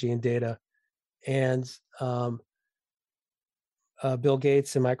technology and data. And Bill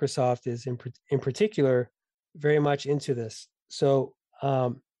Gates and Microsoft is in particular very much into this. So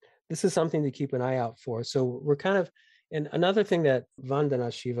this is something to keep an eye out for. So we're kind of, and another thing that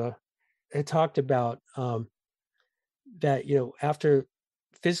Vandana Shiva had talked about, that, after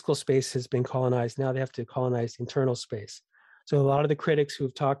physical space has been colonized, now they have to colonize internal space. So a lot of the critics who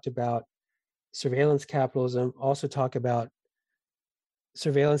have talked about surveillance capitalism also talk about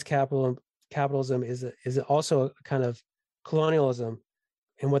surveillance capitalism is also a kind of colonialism,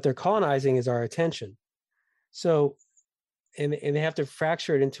 and what they're colonizing is our attention. So, and they have to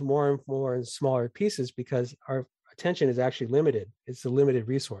fracture it into more and more and smaller pieces because our attention is actually limited. It's a limited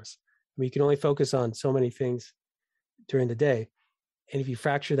resource. I mean, you can only focus on so many things during the day, and if you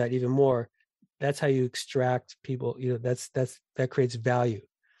fracture that even more, that's how you extract people. That creates value.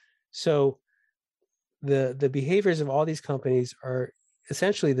 So the behaviors of all these companies are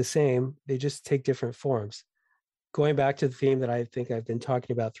essentially the same. They just take different forms. Going back to the theme that I think I've been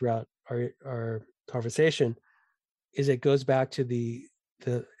talking about throughout our conversation, is it goes back to the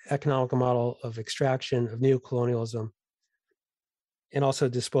economic model of extraction, of neocolonialism, and also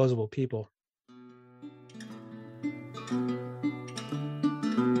disposable people.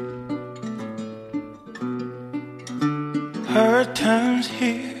 Hard times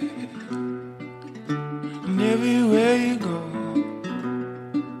here and everywhere you go.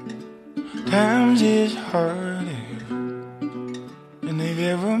 Times is harder than they've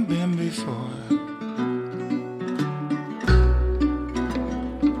ever been before.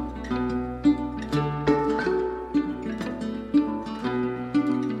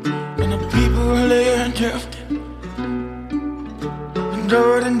 And the people there drifting from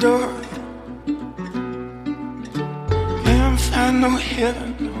door to door. Can't find no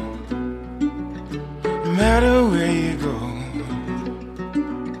heaven, no matter where you go.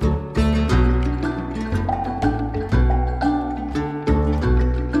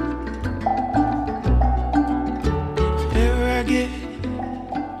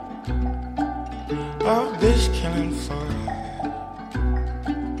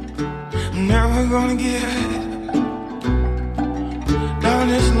 Gonna get down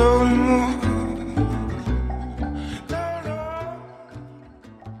this low more.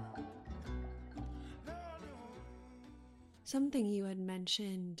 Something you had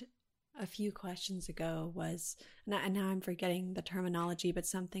mentioned a few questions ago was, and now I'm forgetting the terminology, but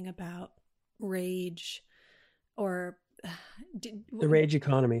something about rage or the rage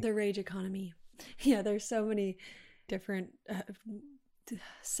economy. The rage economy. Yeah, there's so many different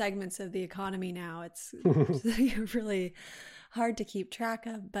segments of the economy now. It's really hard to keep track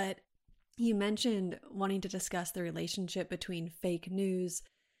of, but you mentioned wanting to discuss the relationship between fake news,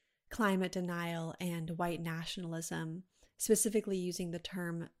 climate denial, and white nationalism, specifically using the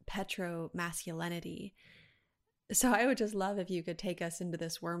term petromasculinity. So I would just love if you could take us into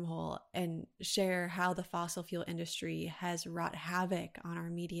this wormhole and share how the fossil fuel industry has wrought havoc on our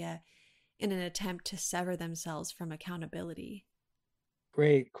media in an attempt to sever themselves from accountability.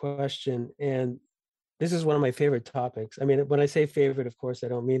 Great question. And this is one of my favorite topics. I mean, when I say favorite, of course, I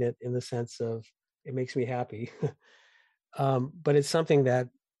don't mean it in the sense of it makes me happy, but it's something that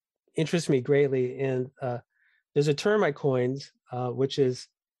interests me greatly. And there's a term I coined, which is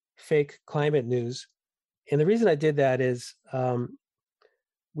fake climate news. And the reason I did that is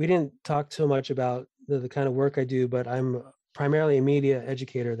we didn't talk so much about the kind of work I do, but I'm primarily a media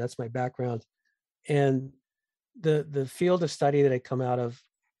educator. That's my background. And the field of study that I come out of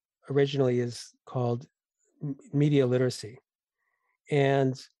originally is called media literacy.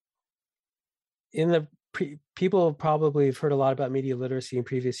 And in the people probably have heard a lot about media literacy in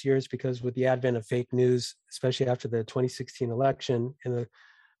previous years because with the advent of fake news, especially after the 2016 election and the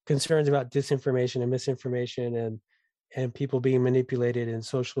concerns about disinformation and misinformation and people being manipulated in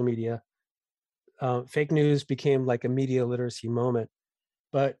social media, fake news became like a media literacy moment.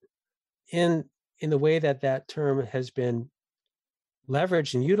 But in the way that term has been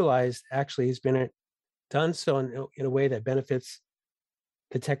leveraged and utilized, actually has been done so in a way that benefits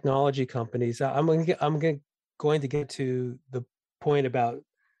the technology companies. I'm going to get to the point about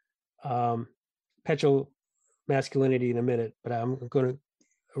petromasculinity in a minute, but I'm going to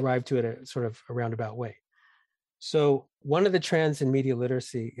arrive to it a sort of a roundabout way. So one of the trends in media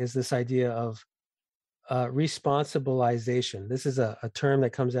literacy is this idea of responsibilization. This is a term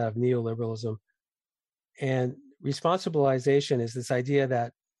that comes out of neoliberalism. And responsibilization is this idea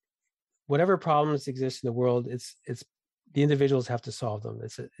that whatever problems exist in the world, it's the individuals have to solve them.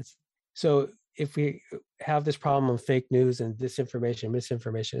 So if we have this problem of fake news and disinformation,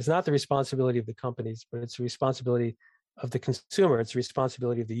 misinformation, it's not the responsibility of the companies, but it's the responsibility of the consumer. It's the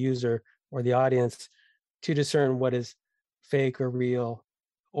responsibility of the user or the audience to discern what is fake or real,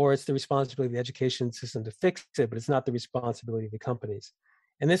 or it's the responsibility of the education system to fix it, but it's not the responsibility of the companies.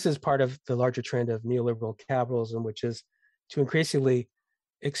 And this is part of the larger trend of neoliberal capitalism, which is to increasingly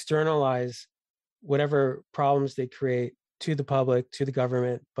externalize whatever problems they create to the public, to the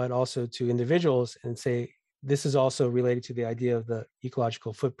government, but also to individuals and say, this is also related to the idea of the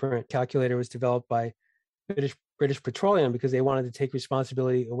ecological footprint. Calculator was developed by British Petroleum because they wanted to take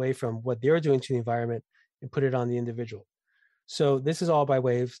responsibility away from what they were doing to the environment and put it on the individual. So this is all by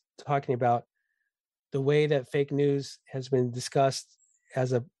way of talking about the way that fake news has been discussed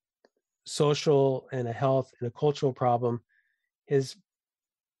as a social and a health and a cultural problem has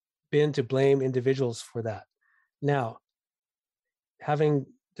been to blame individuals for that. Now, having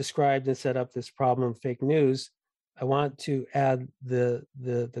described and set up this problem of fake news, I want to add the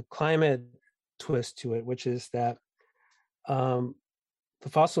climate twist to it, which is that the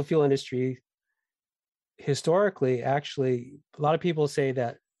fossil fuel industry historically, actually, a lot of people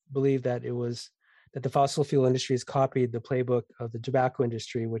believe that the fossil fuel industry has copied the playbook of the tobacco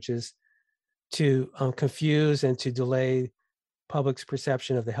industry, which is to confuse and to delay public's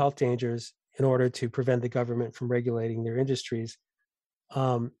perception of the health dangers in order to prevent the government from regulating their industries.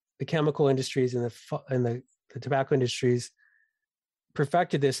 The chemical industries and the tobacco industries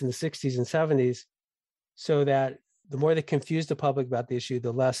perfected this in the 60s and 70s so that the more they confuse the public about the issue,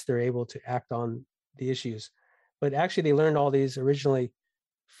 the less they're able to act on the issues. But actually, they learned all these originally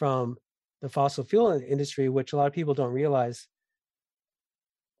from the fossil fuel industry, which a lot of people don't realize.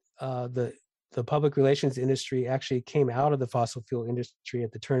 The public relations industry actually came out of the fossil fuel industry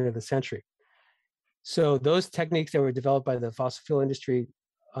at the turn of the century. So those techniques that were developed by the fossil fuel industry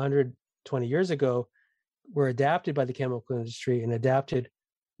 120 years ago were adapted by the chemical industry and adapted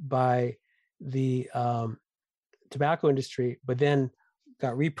by the tobacco industry, but then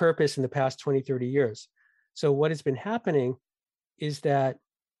got repurposed in the past 20, 30 years. So what has been happening is that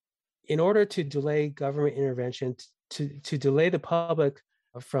in order to delay government intervention, to delay the public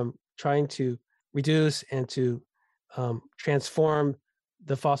from trying to reduce and to transform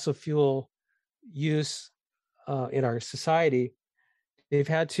the fossil fuel use in our society, they've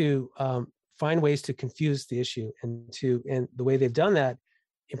had to find ways to confuse the issue, and the way they've done that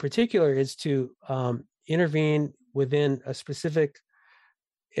in particular is to intervene within a specific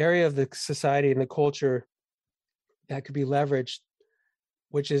area of the society and the culture that could be leveraged,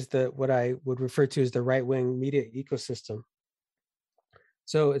 which is what I would refer to as the right-wing media ecosystem.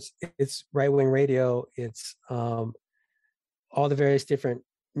 So it's right-wing radio, it's all the various different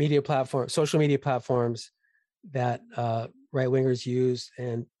media platforms, social media platforms that right-wingers use,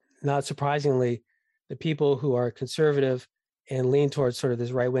 and not surprisingly, the people who are conservative and lean towards sort of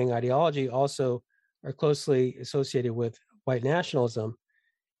this right-wing ideology also are closely associated with white nationalism.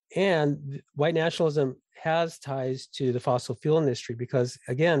 And white nationalism has ties to the fossil fuel industry because,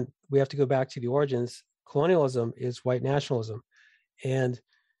 again, we have to go back to the origins. Colonialism is white nationalism. And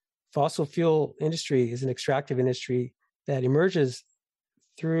fossil fuel industry is an extractive industry that emerges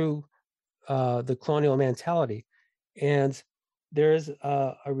through the colonial mentality. And there's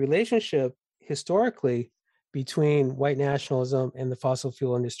a relationship historically between white nationalism and the fossil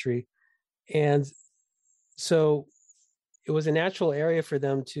fuel industry. And so it was a natural area for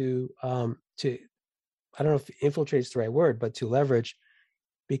them to I don't know if infiltrate is the right word, but to leverage,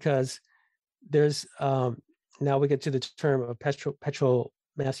 because there's now we get to the term of petrol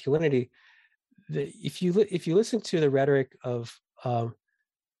masculinity. If you listen to the rhetoric of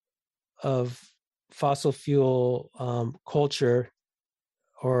fossil fuel culture,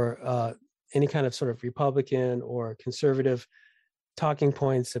 or any kind of sort of Republican or conservative talking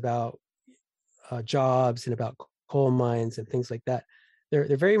points about jobs and about coal mines and things like that,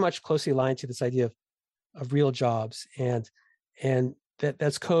 they're very much closely aligned to this idea of real jobs, and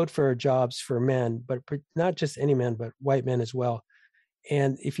that's code for jobs for men, but not just any men, but white men as well.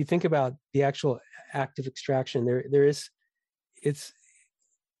 And if you think about the actual act of extraction, it's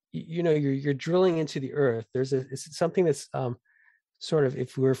you're drilling into the earth. It's something that's sort of,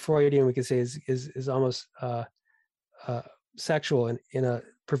 if we were Freudian, we could say is almost sexual in a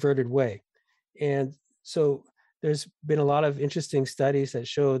perverted way. And so there's been a lot of interesting studies that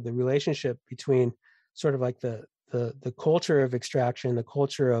show the relationship between sort of like the culture of extraction, the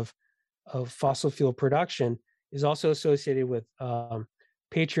culture of fossil fuel production is also associated with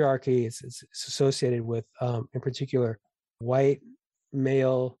patriarchy. It's associated with, in particular, white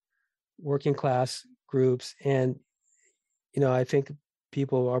male working class groups. And I think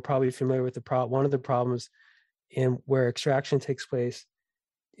people are probably familiar with one of the problems in where extraction takes place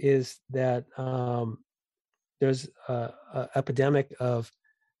is that there's a epidemic of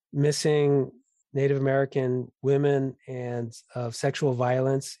missing Native American women and of sexual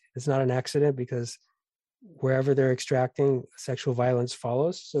violence. It's not an accident, because wherever they're extracting, sexual violence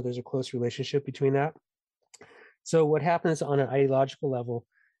follows. So there's a close relationship between that. So what happens on an ideological level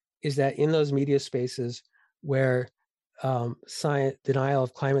is that in those media spaces where denial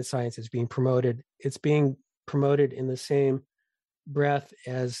of climate science is being promoted, it's being promoted in the same breath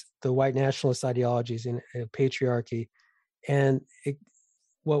as the white nationalist ideologies in patriarchy. And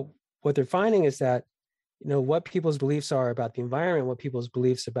what they're finding is that, what people's beliefs are about the environment, what people's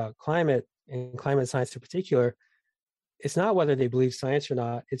beliefs about climate and climate science in particular, it's not whether they believe science or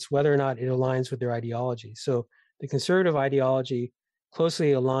not, it's whether or not it aligns with their ideology. So the conservative ideology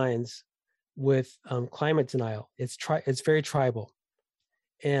closely aligns with climate denial. It's very tribal.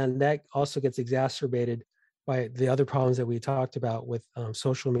 And that also gets exacerbated by the other problems that we talked about with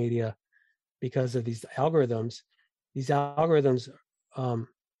social media because of these algorithms. These algorithms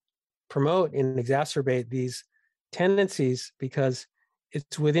promote and exacerbate these tendencies because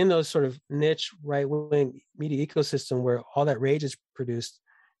it's within those sort of niche right-wing media ecosystem where all that rage is produced.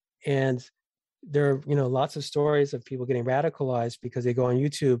 And there are, lots of stories of people getting radicalized because they go on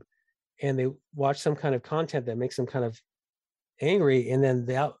YouTube and they watch some kind of content that makes them kind of angry. And then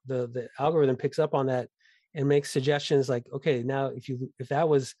the algorithm picks up on that and makes suggestions like, okay, now if that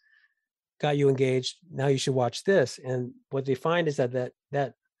was got you engaged, now you should watch this. And what they find is that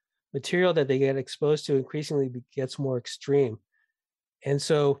material that they get exposed to increasingly gets more extreme. And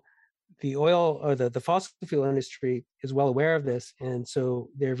so the oil or the fossil fuel industry is well aware of this. And so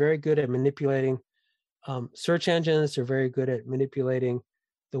they're very good at manipulating search engines. They're very good at manipulating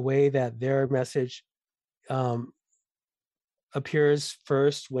the way that their message appears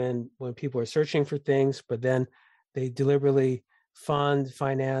first when people are searching for things, but then they deliberately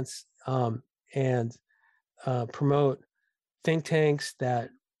finance, and promote think tanks that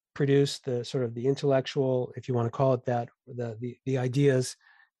produce the sort of the intellectual, if you want to call it that, the ideas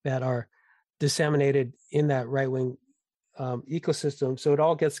that are disseminated in that right-wing ecosystem. So it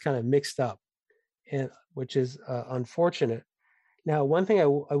all gets kind of mixed up, and which is unfortunate. Now, one thing I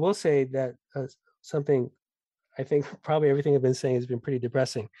will say that something I think probably everything I've been saying has been pretty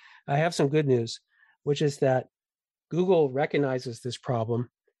depressing. I have some good news, which is that Google recognizes this problem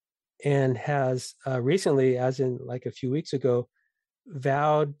and has recently, as in like a few weeks ago,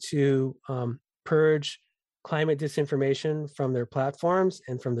 vowed to purge climate disinformation from their platforms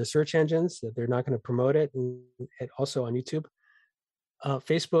and from the search engines, that they're not going to promote it, and also on YouTube.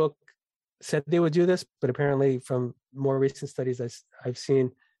 Facebook said they would do this, but apparently from more recent studies I've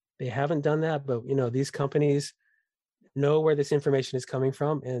seen, they haven't done that. But these companies know where this information is coming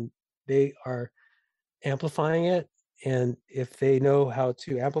from, and they are amplifying it. And if they know how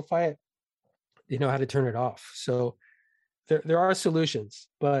to amplify it, they know how to turn it off. So there are solutions,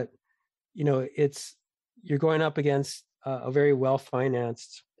 but you're going up against a very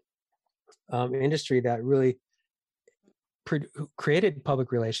well-financed industry that really created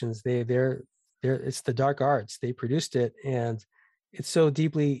public relations. They're it's the dark arts. They produced it, and it's so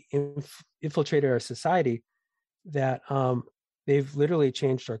deeply infiltrated our society that they've literally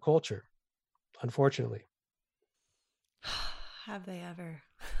changed our culture, unfortunately. Have they ever?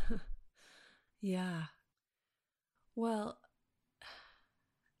 Yeah. Well,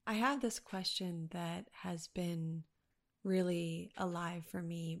 I have this question that has been really alive for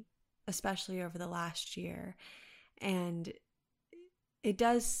me, especially over the last year. And it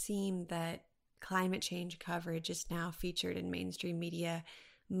does seem that climate change coverage is now featured in mainstream media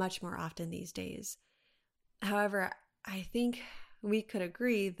much more often these days. However, I think we could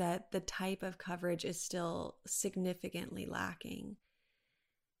agree that the type of coverage is still significantly lacking.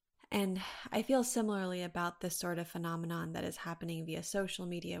 And I feel similarly about this sort of phenomenon that is happening via social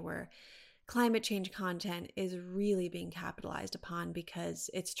media, where climate change content is really being capitalized upon because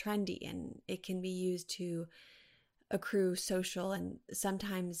it's trendy and it can be used to accrue social and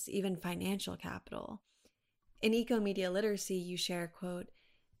sometimes even financial capital. In Eco-Media Literacy, you share, quote,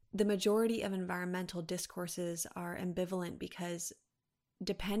 "The majority of environmental discourses are ambivalent because,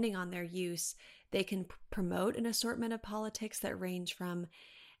 depending on their use, they can promote an assortment of politics that range from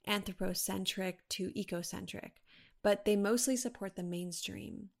anthropocentric to ecocentric, but they mostly support the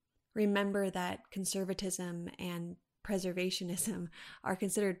mainstream. Remember that conservatism and preservationism are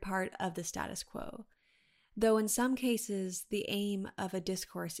considered part of the status quo. Though in some cases, the aim of a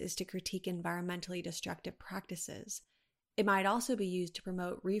discourse is to critique environmentally destructive practices, it might also be used to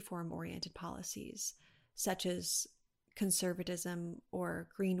promote reform-oriented policies, such as conservatism or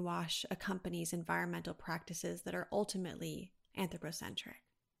greenwash accompanies environmental practices that are ultimately anthropocentric,"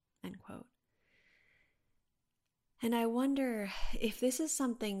 end quote. And I wonder if this is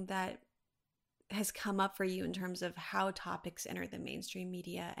something that has come up for you in terms of how topics enter the mainstream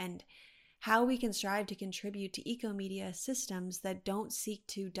media and how we can strive to contribute to eco-media systems that don't seek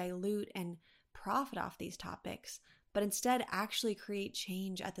to dilute and profit off these topics, but instead actually create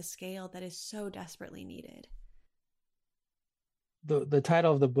change at the scale that is so desperately needed. the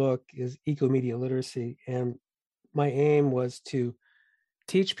title of the book is Eco-Media Literacy, and my aim was to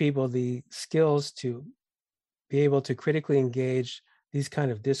teach people the skills to be able to critically engage these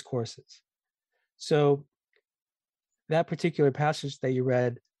kind of discourses. So that particular passage that you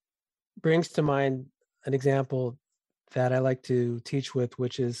read brings to mind an example that I like to teach with,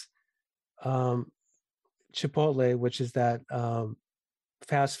 which is Chipotle, which is that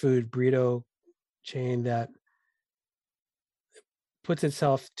fast food burrito chain that puts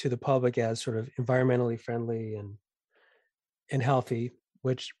itself to the public as sort of environmentally friendly and healthy,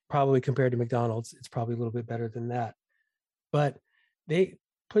 which probably compared to McDonald's, it's probably a little bit better than that. But they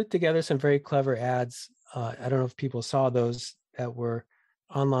put together some very clever ads. I don't know if people saw those that were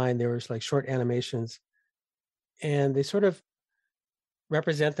online. There was like short animations, and they sort of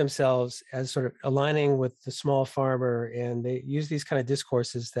represent themselves as sort of aligning with the small farmer, and they use these kind of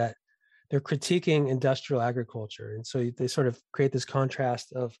discourses that they're critiquing industrial agriculture. And so they sort of create this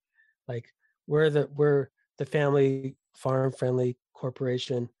contrast of like, we're the family farm friendly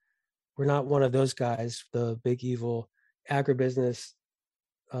corporation. We're not one of those guys, the big evil agribusiness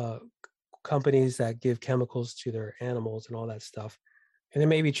companies that give chemicals to their animals and all that stuff. And it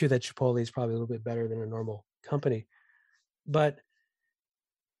may be true that Chipotle is probably a little bit better than a normal company, but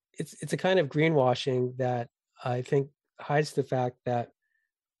it's a kind of greenwashing that I think hides the fact that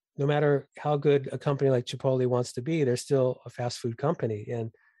no matter how good a company like Chipotle wants to be, they're still a fast food company.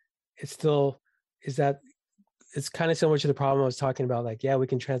 And it's kind of similar to the problem I was talking about. Like, yeah, we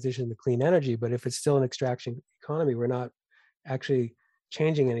can transition to clean energy, but if it's still an extraction economy, we're not actually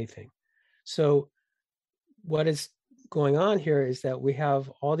changing anything. So what is going on here is that we have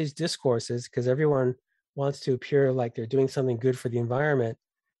all these discourses because everyone wants to appear like they're doing something good for the environment.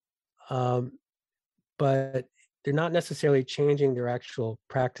 But they're not necessarily changing their actual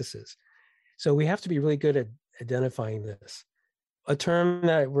practices. So we have to be really good at identifying this. A term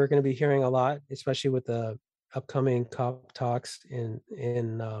that we're going to be hearing a lot, especially with the upcoming COP talks in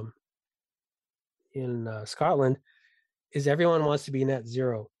Scotland, is everyone wants to be net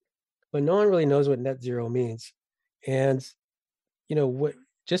zero, but no one really knows what net zero means. And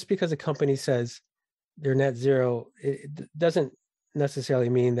just because a company says they're net zero, it doesn't necessarily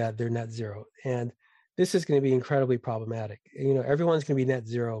mean that they're net zero. And this is going to be incredibly problematic. Everyone's going to be net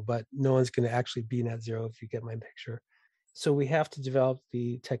zero, but no one's going to actually be net zero, if you get my picture. So we have to develop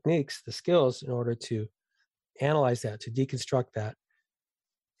the techniques, the skills in order to analyze that, to deconstruct that.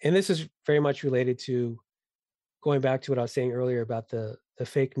 And this is very much related to going back to what I was saying earlier about the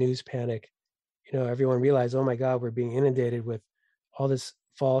fake news panic. Everyone realized, oh my God, we're being inundated with all this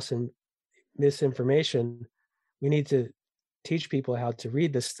false and misinformation. We need to teach people how to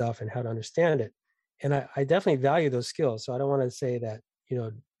read this stuff and how to understand it. And I definitely value those skills. So I don't want to say that,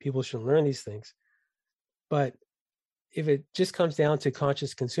 people shouldn't learn these things. But if it just comes down to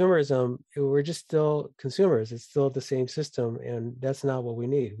conscious consumerism, we're just still consumers. It's still the same system. And that's not what we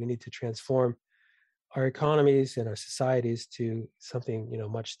need. We need to transform our economies and our societies to something,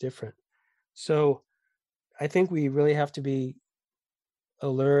 much different. So I think we really have to be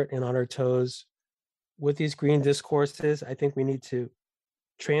alert and on our toes with these green discourses. I think we need to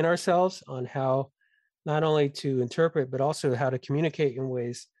train ourselves on how not only to interpret, but also how to communicate in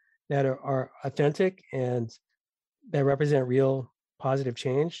ways that are authentic and that represent real positive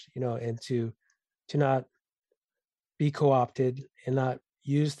change, and to not be co-opted and not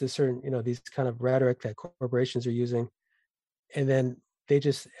use the certain, these kind of rhetoric that corporations are using. And then they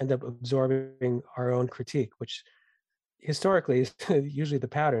just end up absorbing our own critique, which historically is usually the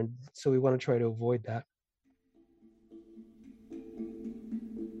pattern. So we want to try to avoid that.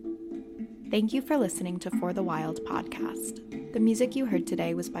 Thank you for listening to For the Wild podcast. The music you heard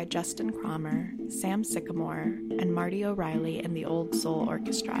today was by Justin Cromer, Sam Sycamore, and Marty O'Reilly and the Old Soul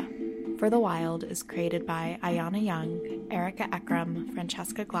Orchestra. For the Wild is created by Ayana Young, Erica Ekram,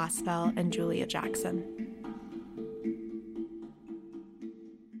 Francesca Glassfell, and Julia Jackson.